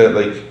bands that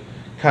like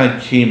kind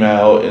of came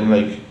out and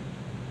like,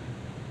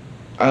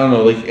 I don't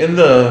know, like in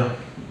the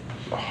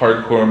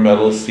hardcore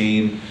metal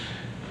scene,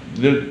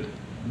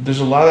 there's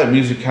a lot of that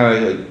music kind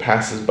of like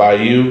passes by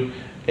you,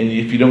 and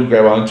if you don't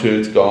grab onto it,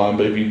 it's gone.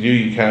 But if you do,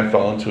 you kind of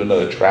fall into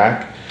another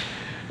track.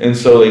 And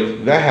so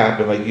like that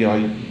happened. Like, you know,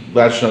 I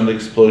latched on to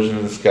Explosion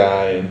in the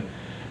Sky, and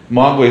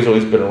Mogwai's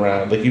always been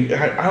around. Like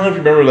I don't know if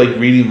you remember like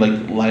reading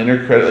like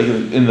liner credit like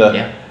in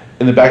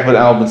the back of an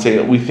album and say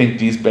we think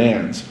these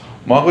bands.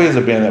 Mogwai is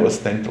a band that was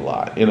thanked a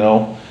lot, you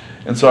know,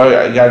 and so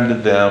I got into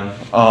them.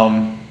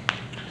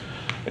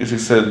 As I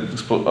said,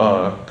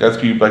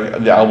 Godspeed Black,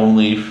 the album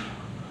Leaf.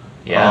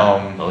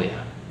 Yeah.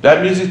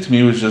 That music to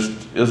me was just,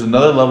 it was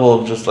another level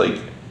of just like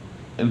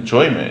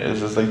enjoyment.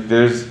 It's just like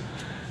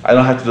I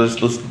don't have to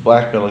just listen to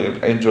black metal.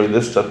 I enjoy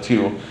this stuff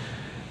too,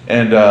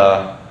 and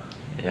I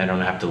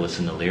don't have to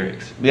listen to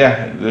lyrics.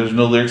 Yeah, there's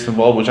no lyrics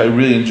involved, which I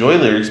really enjoy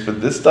lyrics,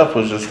 but this stuff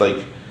was just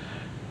like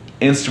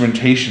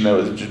instrumentation that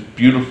was just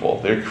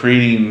beautiful. They're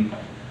creating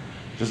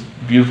just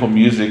beautiful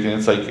music, and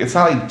it's like it's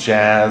not like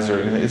jazz or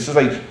anything. It's just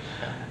like,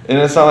 and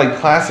it's not like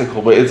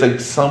classical, but it's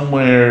like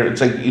somewhere. It's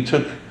like you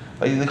took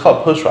like they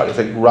call it post rock. It's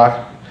like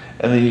rock.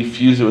 And then you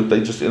fuse it with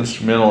like just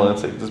instrumental, and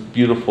it's like this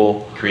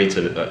beautiful. Creates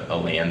a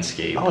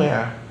landscape. Oh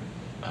yeah.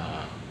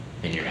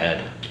 In your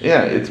head.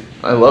 Yeah,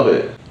 I love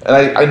it. And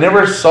I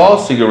never saw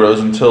Sigur Rós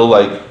until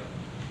like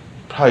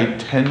probably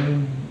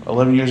 10,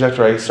 11 years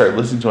after I started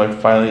listening to them. I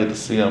finally get to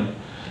see them.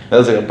 That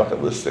was like a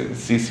bucket list thing.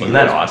 Wasn't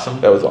that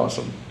awesome? That was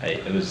awesome.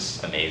 It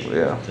was amazing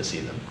to see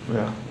them.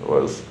 Yeah, it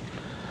was.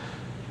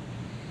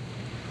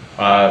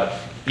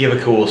 You have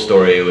a cool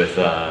story with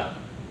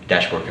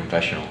Dashboard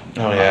Confessional.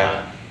 Oh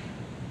yeah.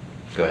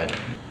 Go ahead.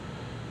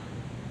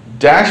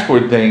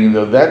 Dashboard thing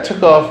though, that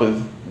took off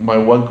with my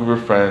one group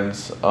of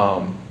friends,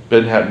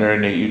 Ben Hepner,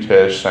 Nate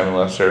Utish, Simon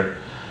Lesser.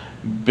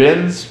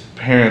 Ben's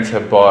parents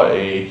had bought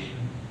a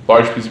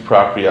large piece of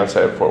property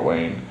outside of Fort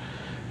Wayne.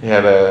 They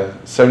had a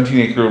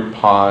 17-acre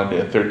pond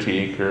and a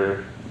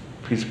 13-acre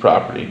piece of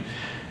property.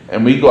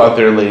 And we go out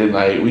there late at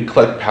night. We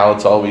collect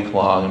pallets all week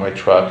long in my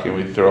truck, and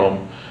we throw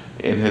them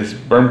in his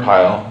burn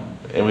pile.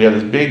 And we have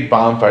this big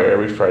bonfire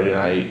every Friday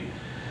night.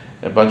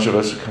 And a bunch of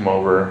us would come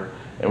over.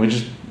 And we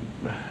just,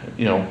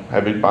 have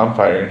a big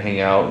bonfire and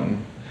hang out.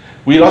 And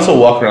we'd also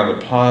walk around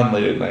the pond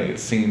late at night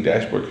singing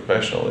Dashboard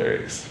Confessional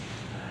lyrics.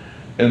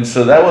 And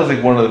so that was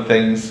like one of the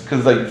things,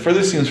 because like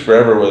Further Seems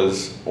Forever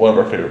was one of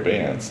our favorite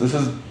bands.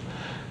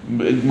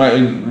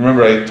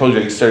 Remember I told you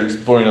I started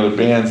exploring other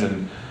bands,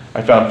 and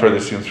I found Further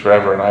Seems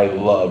Forever, and I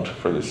loved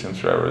Further Seems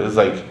Forever.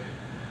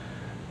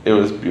 It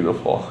was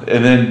beautiful.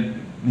 And then,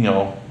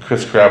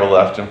 Chris Caraba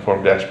left and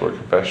formed Dashboard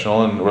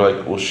Confessional, and we're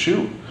like, well,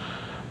 shoot.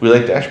 We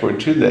like Dashboard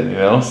too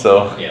then,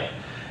 so. Yeah.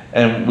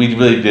 And we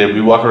really did.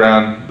 We walk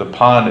around the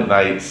pond at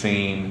night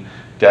singing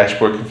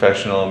Dashboard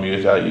Confessional and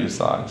Mewithoutyou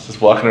songs. Just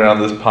walking around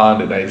this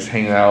pond at night, just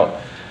hanging out.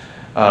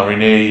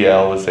 Renee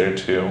Yale was there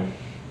too.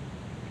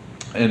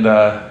 And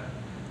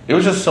it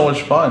was just so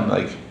much fun.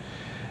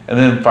 And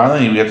then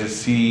finally we got to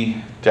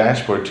see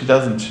Dashboard.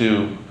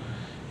 2002,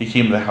 he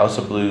came to the House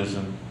of Blues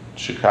in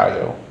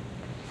Chicago.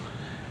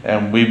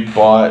 And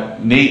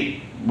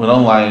Nate went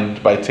online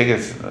to buy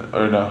tickets, he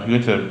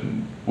went to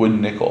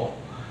Wooden Nickel.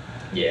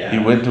 Yeah. He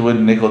went to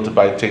Wooden Nickel to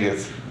buy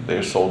tickets. They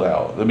were sold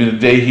out. I mean,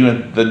 he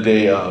went the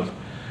day of,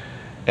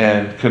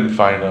 and couldn't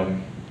find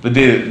them.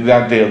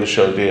 That day of the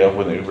show, day of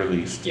when they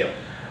released. Yep.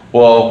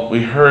 Well,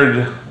 we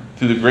heard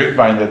through the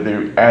grapevine that they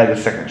added a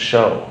second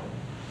show,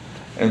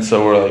 and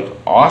so we're like,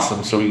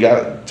 awesome. So we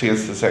got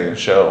tickets to the second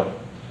show,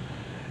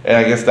 and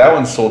I guess that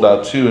one sold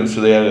out too. And so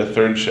they added a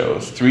third show.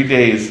 It's 3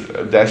 days: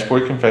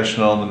 Dashboard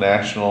Confessional, the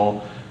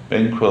National,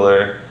 Ben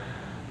Quiller.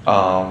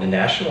 The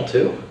National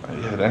too?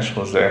 Yeah, the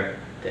National was there.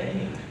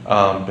 Dang.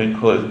 Ben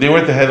Quiller. They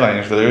weren't the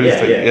headliners, so they were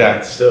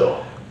just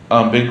still.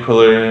 Ben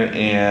Quiller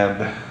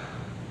and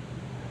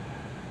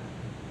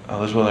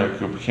there's one other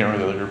group. I can't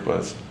remember what the other group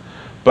was,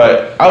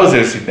 but I was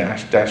there to see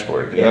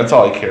Dashboard. Yeah. That's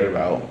all I cared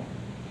about.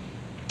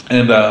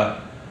 And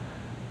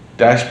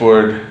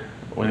Dashboard,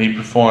 when he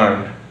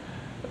performed,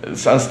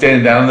 so I was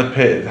standing down in the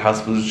pit at the House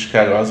of Blues in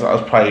Chicago. I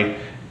was probably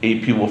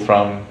 8 people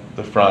from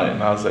the front,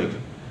 and I was like,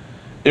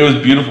 it was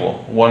beautiful.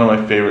 One of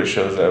my favorite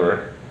shows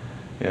ever.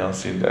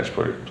 Seeing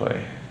Dashboard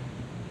play.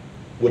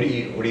 What are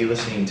you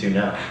listening to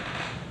now?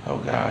 Oh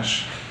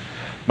gosh,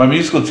 my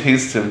musical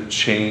tastes have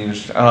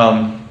changed.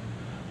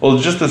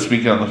 Just this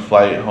weekend on the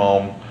flight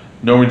home,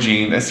 Norma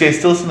Jean. I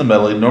still listen to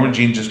metal. Norma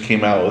Jean just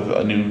came out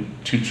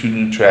with two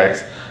new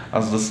tracks. I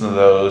was listening to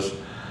those.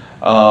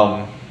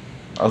 I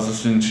was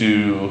listening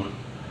to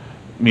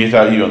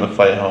Mewithoutyou on the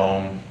flight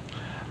home.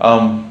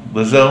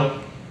 Lizzo.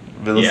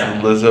 I've been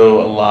listening to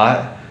Lizzo a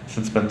lot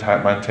since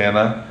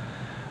Montana.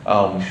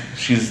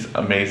 She's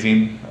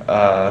amazing.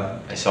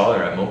 I saw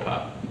her at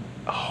Mopop.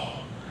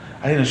 Oh,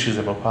 I didn't know she was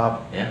at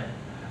Mopop. Yeah.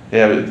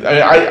 Yeah,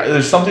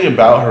 there's something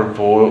about her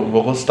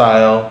vocal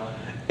style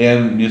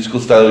and musical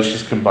style that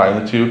she's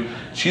combined the two.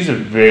 She's a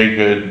very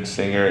good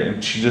singer,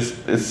 and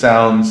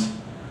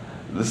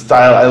the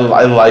style,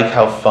 I like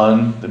how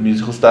fun the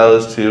musical style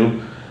is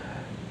too.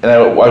 And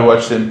I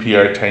watched the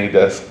NPR Tiny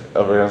Desk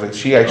of her, and I was like,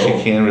 she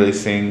actually can really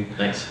sing.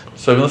 Nice.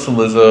 So I've been listening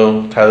to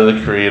Lizzo, Tyler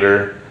the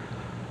Creator,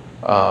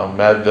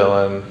 Mad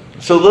Villain.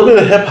 So a little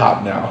bit of hip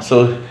hop now.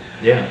 So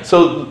yeah.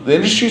 So the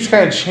industry's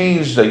kind of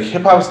changed.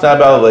 Hip hop's not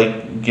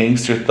about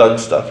gangster thug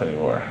stuff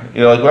anymore.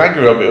 When I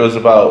grew up, it was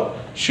about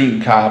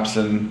shooting cops,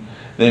 and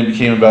then it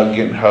became about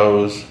getting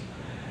hoes.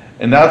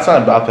 And now it's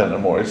not about that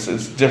anymore.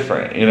 It's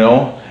different,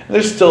 And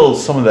there's still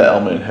some of that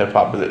element in hip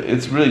hop, but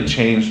it's really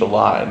changed a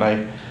lot.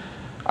 And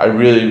I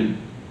really,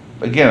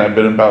 again, I've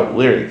been about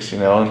lyrics,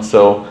 And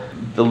so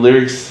the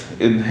lyrics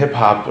in hip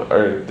hop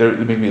they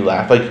make me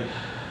laugh.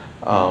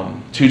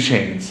 2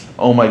 Chainz,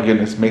 oh my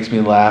goodness, makes me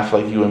laugh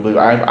like you wouldn't believe.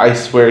 I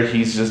swear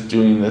he's just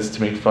doing this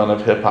to make fun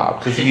of hip hop,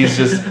 because he's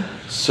just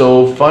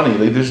so funny.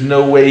 Like, there's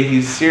no way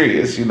he's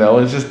serious, you know?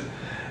 It's just,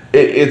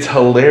 it's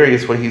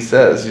hilarious what he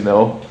says, you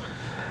know?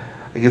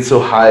 I get so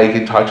high I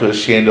can talk to a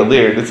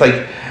chandelier. It's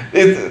like,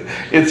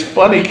 it's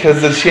funny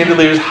because the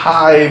chandelier's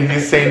high and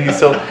he's saying he's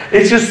so,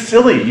 it's just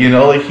silly, you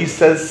know? Like, he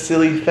says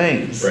silly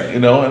things, right. You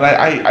know? And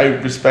I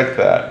respect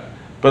that.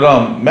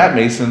 But Matt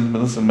Mason,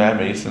 been listening to Matt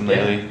Mason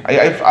lately.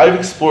 Yeah. I've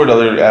explored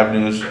other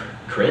avenues.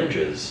 Cringe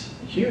is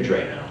huge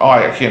right now. Oh,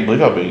 I can't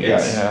believe how big it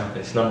got. Yeah.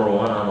 It's number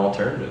one on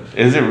alternative.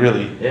 Is it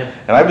really? Yeah.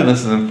 And I've been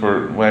listening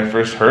for when I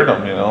first heard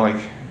him, you know,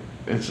 like,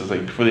 it's just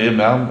like before the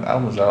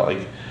album was out,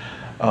 like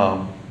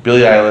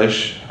Billie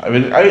Eilish. I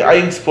mean, I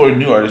explored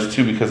new artists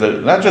too because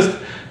not just,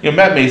 you know,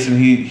 Matt Mason.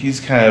 He's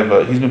kind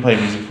of he's been playing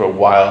music for a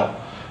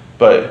while,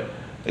 but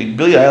like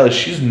Billie Eilish,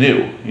 she's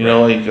new. You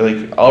know,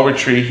 like Oliver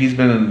Tree. He's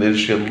been in the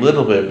industry a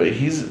little bit, but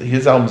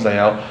his album's not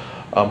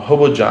out.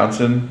 Hobo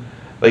Johnson,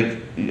 like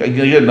you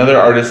get another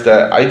artist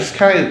that I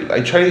try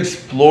to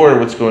explore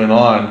what's going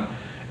on,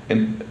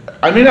 and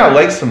I may not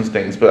like some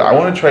things, but I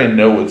want to try and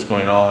know what's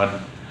going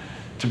on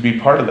to be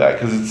part of that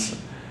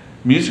because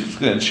music's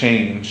going to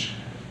change.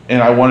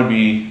 And I want to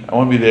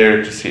be there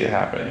to see it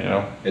happen, you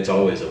know? It's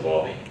always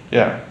evolving.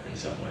 Yeah. In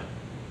some way.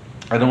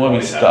 I don't want to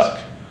be stuck.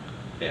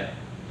 Yeah.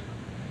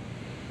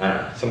 I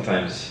don't know.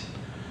 Sometimes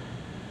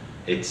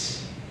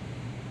it's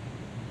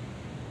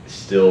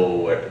still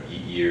where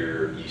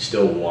you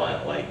still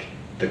want like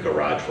the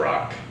garage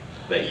rock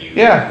that you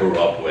grew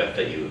up with,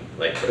 that you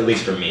like. At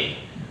least for me,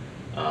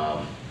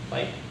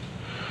 like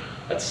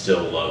I'd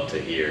still love to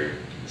hear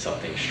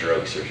something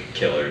Strokes or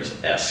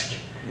Killers-esque.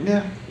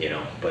 Yeah. You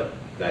know, but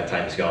that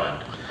time's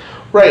gone.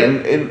 Right,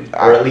 and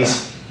or at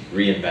least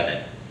reinvent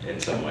it in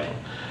some way.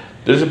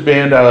 There's a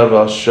band out of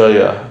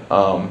Australia,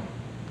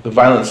 the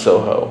Violent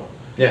Soho.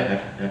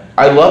 Yeah.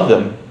 I love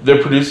them.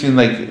 They're producing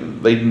like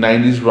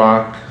 90s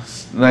rock,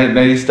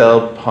 90s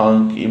style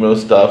punk, emo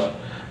stuff,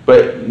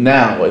 but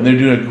now, and they're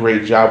doing a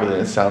great job with it.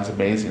 It sounds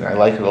amazing. I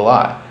like it a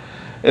lot.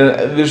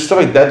 And there's stuff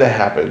like that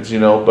happens, you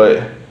know,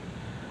 but,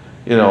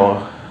 you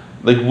know,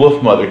 like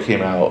Wolf Mother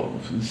came out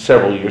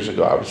several years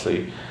ago,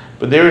 obviously.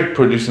 But they were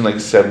producing like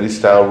 70s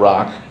style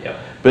rock. Yep.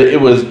 But it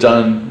was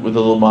done with a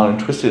little modern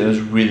twist, and it was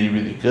really,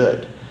 really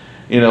good.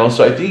 You know,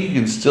 so I think you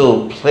can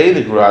still play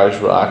the garage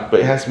rock,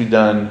 but it has to be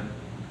done.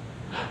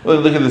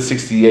 Well, look at the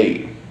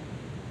 68.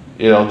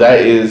 You know, that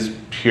is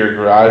pure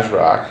garage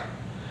rock.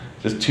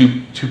 Just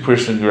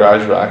two-person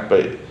garage rock,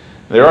 but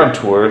they're on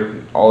tour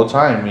all the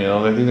time, you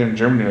know. I think they're in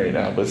Germany right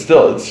now. But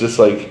still, it's just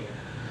like,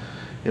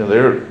 you know,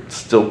 they're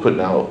still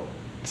putting out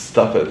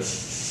stuff that's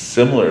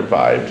similar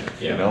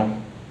vibe, you know.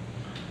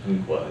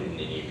 Well, and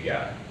then you've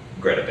got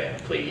Greta Van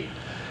Fleet.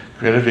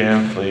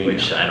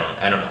 Which I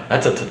don't know.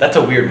 That's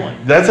a weird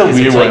one. That's a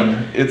weird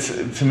one. It's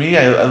to me.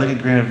 I look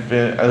at Greta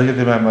Van. I look at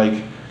them. I'm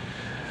like,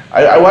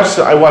 I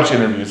watch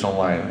interviews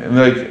online, and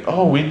they're like,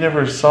 oh, we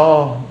never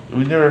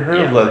heard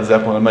of Led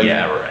Zeppelin. I'm like,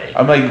 yeah, right.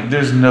 I'm like,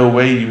 there's no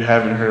way you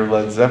haven't heard of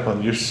Led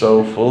Zeppelin. You're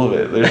so full of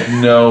it. There's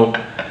no,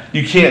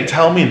 you can't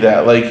tell me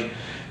that. Like,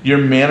 your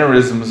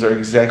mannerisms are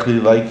exactly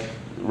like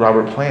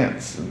Robert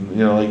Plant's, and you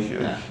know,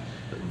 like.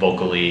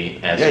 Vocally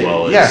as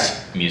well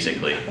as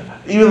musically.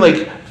 Even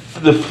like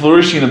the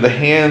flourishing of the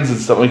hands and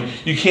stuff,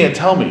 like you can't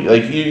tell me.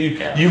 Like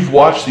you've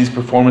watched these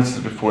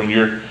performances before, and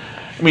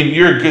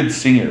you're a good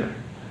singer,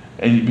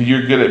 but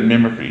you're good at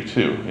mimicry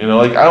too. You know,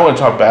 like I don't want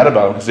to talk bad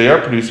about them because they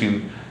are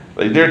producing,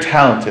 like they're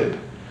talented,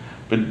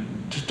 but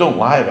just don't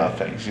lie about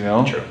things. You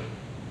know. True.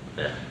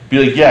 Yeah. Be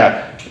like,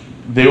 yeah,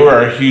 they were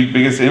our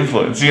biggest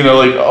influence. You know,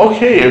 like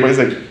okay, everybody's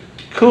like,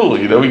 cool.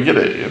 You know, we get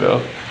it. You know.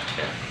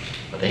 Yeah.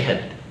 But they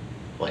had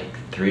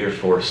 3 or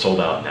 4 sold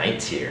out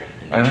nights here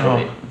in Detroit.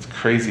 I know, it's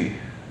crazy.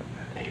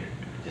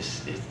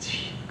 It's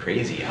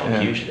crazy how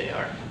huge they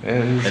are.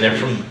 Yeah, and they're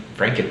from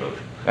Frankenmuth.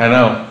 I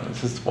know,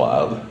 it's just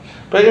wild.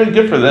 But I mean,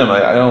 good for them.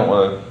 I don't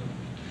want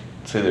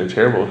to say they're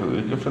terrible,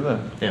 because good for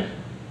them. Yeah.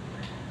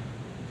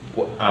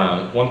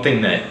 One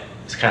thing that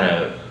has kind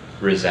of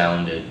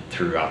resounded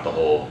throughout the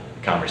whole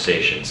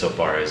conversation so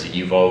far is that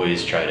you've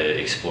always tried to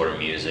explore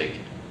music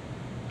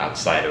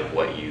outside of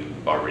what you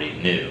already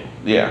knew.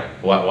 Yeah.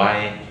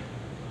 Why?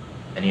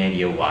 Any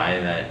idea why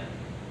that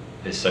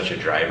is such a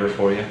driver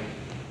for you?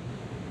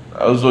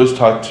 I was always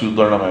taught to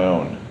learn on my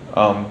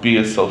own. Be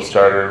a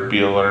self-starter,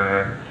 be a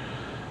learner.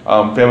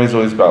 Family's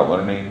always about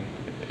learning.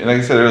 And like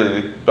I said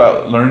earlier,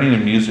 about learning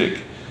and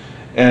music.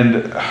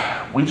 And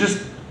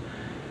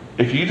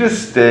if you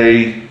just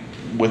stay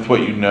with what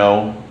you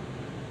know,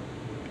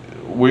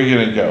 where are you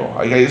going to go?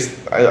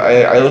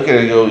 I look at it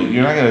and go,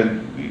 you're not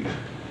going to,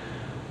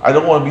 I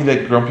don't want to be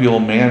that grumpy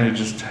old man who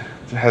just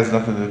has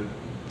nothing to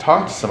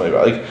talk to somebody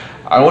about. Like,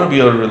 I want to be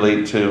able to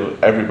relate to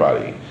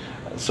everybody.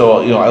 So,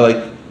 you know, I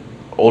like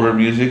older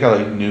music, I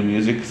like new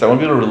music, because I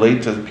want to be able to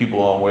relate to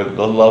people on where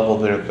the level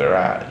they're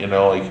at. You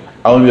know, like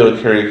I want to be able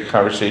to carry a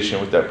conversation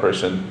with that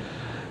person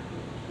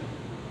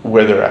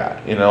where they're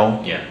at. You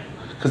know, yeah,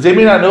 because they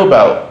may not know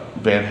about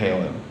Van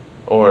Halen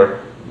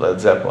or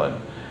Led Zeppelin,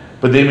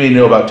 but they may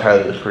know about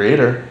Tyler the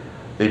Creator.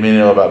 They may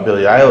know about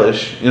Billie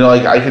Eilish. You know,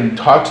 like I can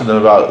talk to them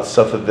about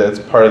stuff that's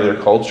part of their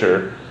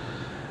culture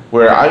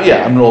Where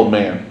I'm an old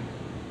man,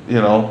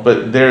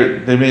 but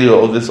they may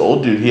go, oh, this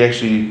old dude, he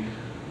actually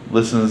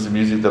listens to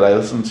music that I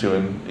listen to,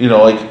 and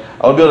like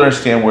I'll be able to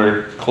understand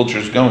where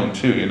culture's going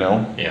too,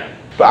 Yeah.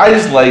 But I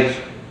just like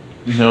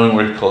knowing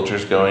where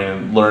culture's going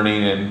and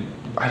learning, and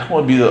I don't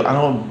want to be I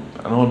don't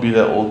want to be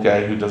that old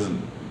guy who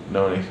doesn't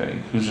know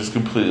anything, who's just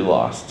completely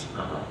lost,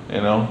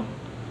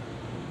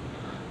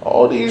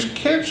 All these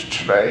kids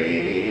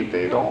today,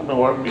 they don't know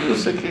what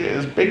music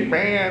is. Big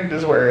band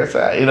is where it's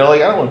at.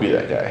 Like I don't want to be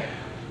that guy.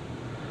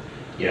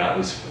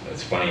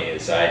 What's funny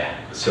is I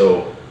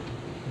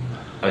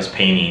was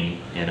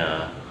painting in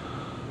a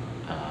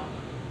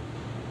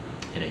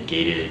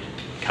gated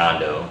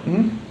condo,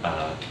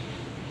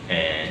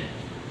 and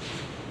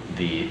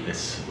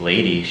this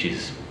lady,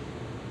 she's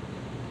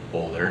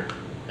older,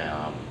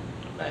 I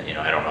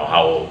don't know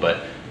how old,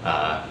 but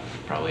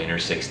probably in her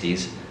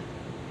 60s,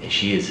 and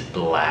she is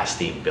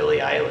blasting Billie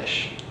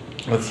Eilish.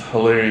 That's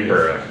hilarious.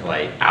 For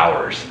like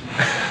hours.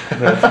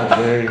 That's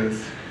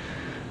hilarious.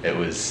 It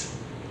was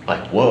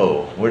like,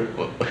 whoa, what?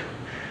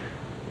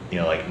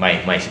 Like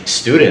my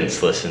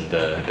students listen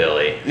to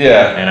Billie.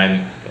 Yeah. And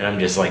I'm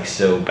just like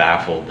so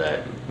baffled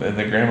that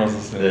the grandma's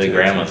listening. The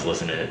grandma's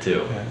listening to it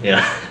too.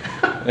 Yeah.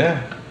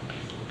 Yeah.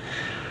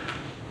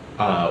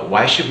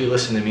 Why should we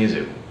listen to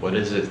music? What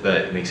is it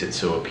that makes it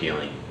so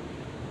appealing?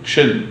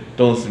 Don't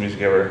listen to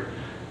music ever.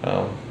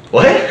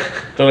 What?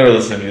 Don't ever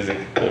listen to music.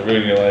 It'll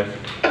ruin your life.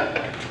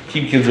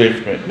 Keep kids away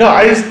from it. No,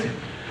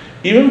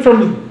 even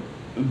from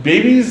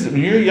babies,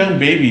 when you're a young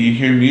baby, you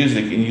hear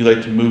music and you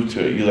like to move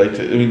to it.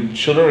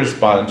 Children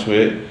respond to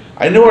it.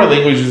 I know our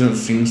language isn't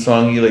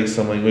sing-songy like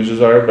some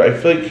languages are, but I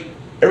feel like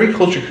every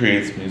culture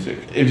creates music.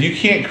 If you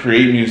can't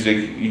create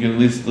music, you can at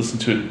least listen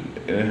to it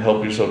and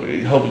help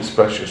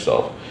express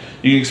yourself.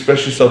 You can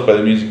express yourself by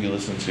the music you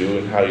listen to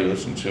and how you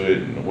listen to it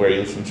and where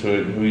you listen to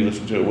it and who you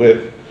listen to it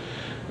with.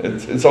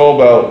 It's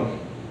all about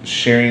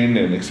sharing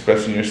and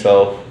expressing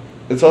yourself.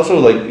 It's also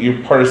like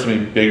you're part of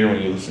something bigger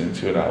when you're listening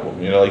to an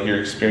album. Like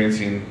you're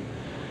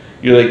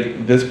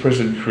like, this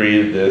person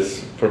created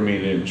this for me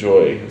to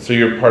enjoy. So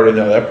you're part of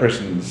that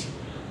person's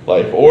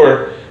life.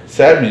 Or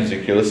sad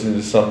music, you're listening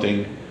to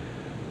something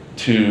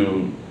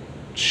to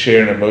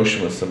share an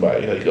emotion with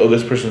somebody. Like, oh,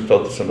 this person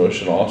felt this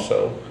emotion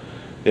also.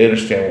 They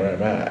understand where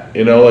I'm at.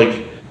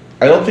 Like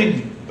I don't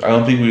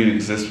think we'd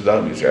exist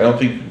without music. I don't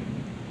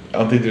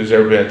think there's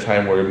ever been a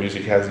time where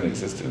music hasn't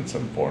existed in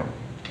some form.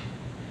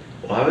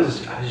 Well, I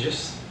was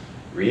just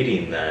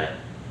reading that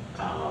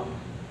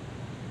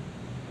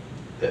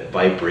that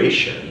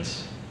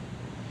vibrations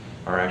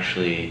are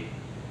actually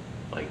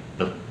like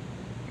the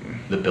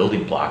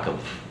building block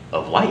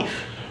of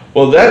life.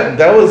 Well,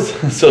 that was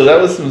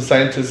some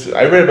scientists.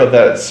 I read about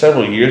that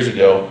several years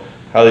ago.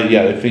 How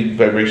they think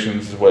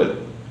vibrations is what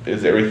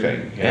is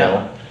everything. You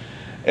know,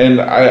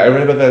 and I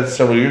read about that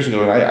several years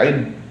ago,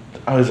 and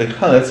I was like,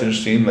 that's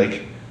interesting.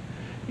 Like,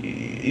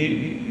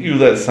 you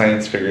let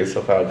science figure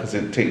itself out, because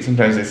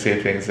sometimes they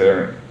say things that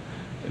aren't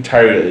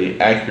entirely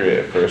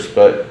accurate at first,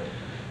 but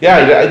yeah,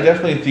 I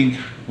definitely think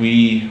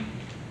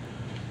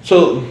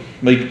so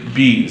like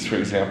bees, for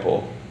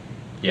example.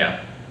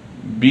 Yeah.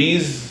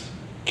 Bees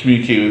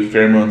communicate with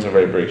pheromones and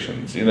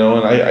vibrations, and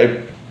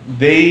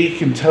they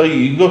can tell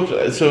you can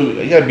go so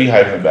you got a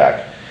beehive in the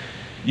back.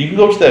 You can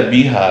go up to that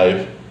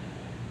beehive,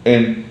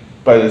 and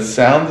by the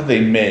sound that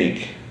they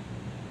make,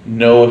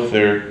 know if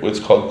they're what's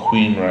called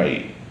queen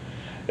right.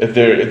 If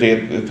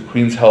the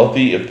queen's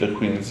healthy, if the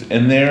queen's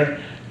in there,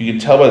 you can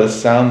tell by the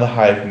sound the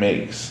hive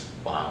makes.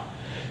 Wow.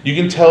 You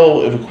can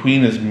tell if a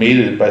queen is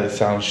mated by the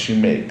sound she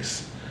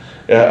makes.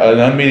 An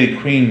unmated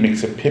queen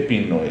makes a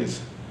pipping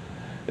noise.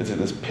 It's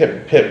this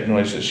pip pip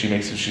noise that she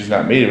makes if she's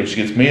not mated. When she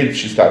gets mated,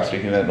 she stops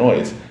making that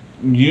noise.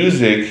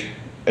 Music,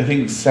 I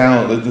think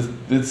sound,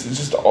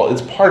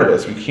 it's part of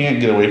us. We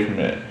can't get away from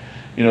it.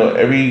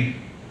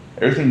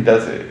 Everything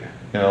does it.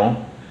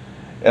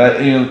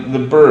 And the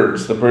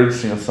birds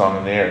sing a song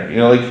in the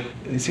air. Like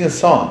they sing a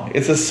song.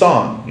 It's a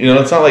song.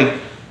 It's not like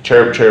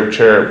chirp, chirp,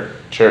 chirp,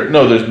 chirp.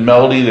 No, there's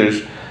melody.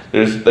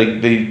 There's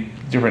like the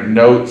different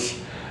notes.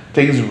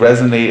 Things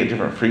resonate at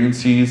different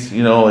frequencies.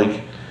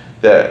 Like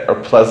that are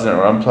pleasant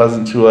or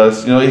unpleasant to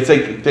us. It's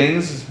like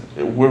things.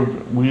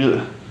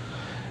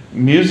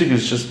 Music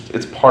is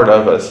it's part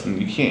of us,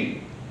 and you can't.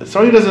 If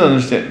somebody doesn't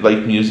understand like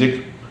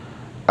music,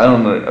 I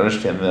don't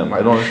understand them.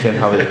 I don't understand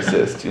how they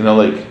exist.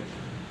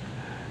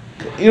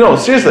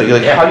 Seriously,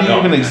 how do you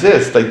even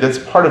exist? Like, that's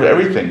part of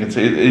everything. It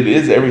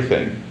is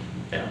everything.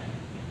 Yeah.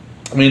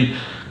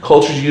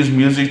 Cultures use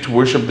music to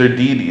worship their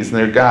deities and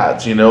their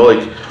gods.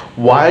 Like,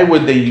 why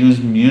would they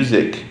use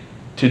music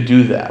to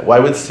do that? Why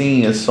would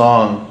singing a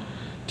song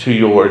to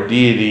your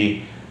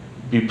deity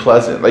be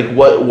pleasant? Like,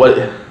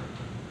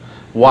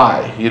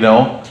 why?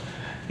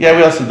 Yeah,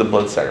 we also did the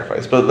blood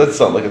sacrifice, but let's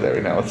not look at that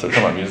right now. Let's talk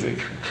about music.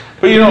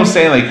 But you know what I'm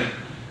saying? Like,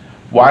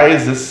 why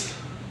is this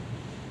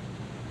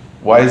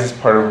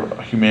part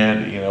of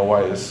humanity?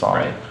 Why is song?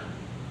 Right.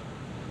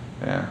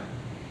 Yeah.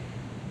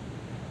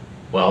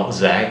 Well,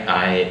 Zach,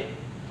 I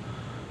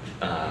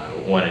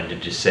wanted to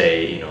just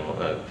say,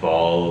 of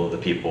all the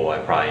people I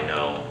probably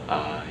know,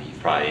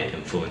 probably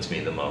influenced me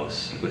the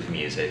most with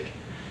music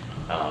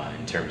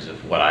in terms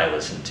of what I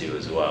listen to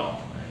as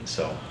well. And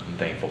so I'm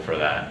thankful for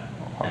that.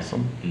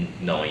 Awesome.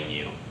 And knowing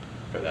you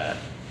for that.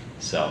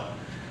 So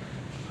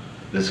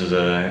this was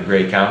a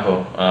great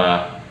combo.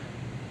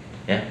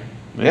 Yeah.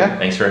 Yeah.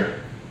 Thanks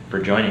for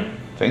joining.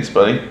 Thanks,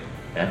 buddy.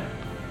 Yeah.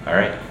 All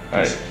right. All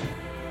right.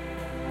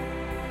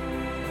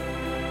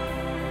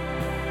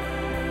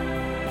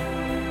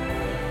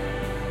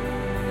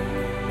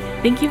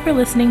 Thank you for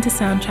listening to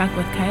Soundtrack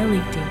with Kyle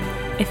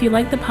Leakteen. If you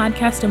like the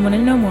podcast and want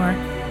to know more,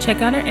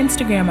 check out our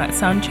Instagram at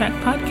Soundtrack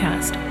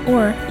Podcast,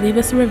 or leave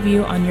us a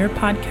review on your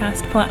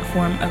podcast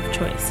platform of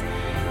choice.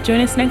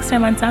 Join us next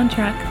time on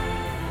Soundtrack.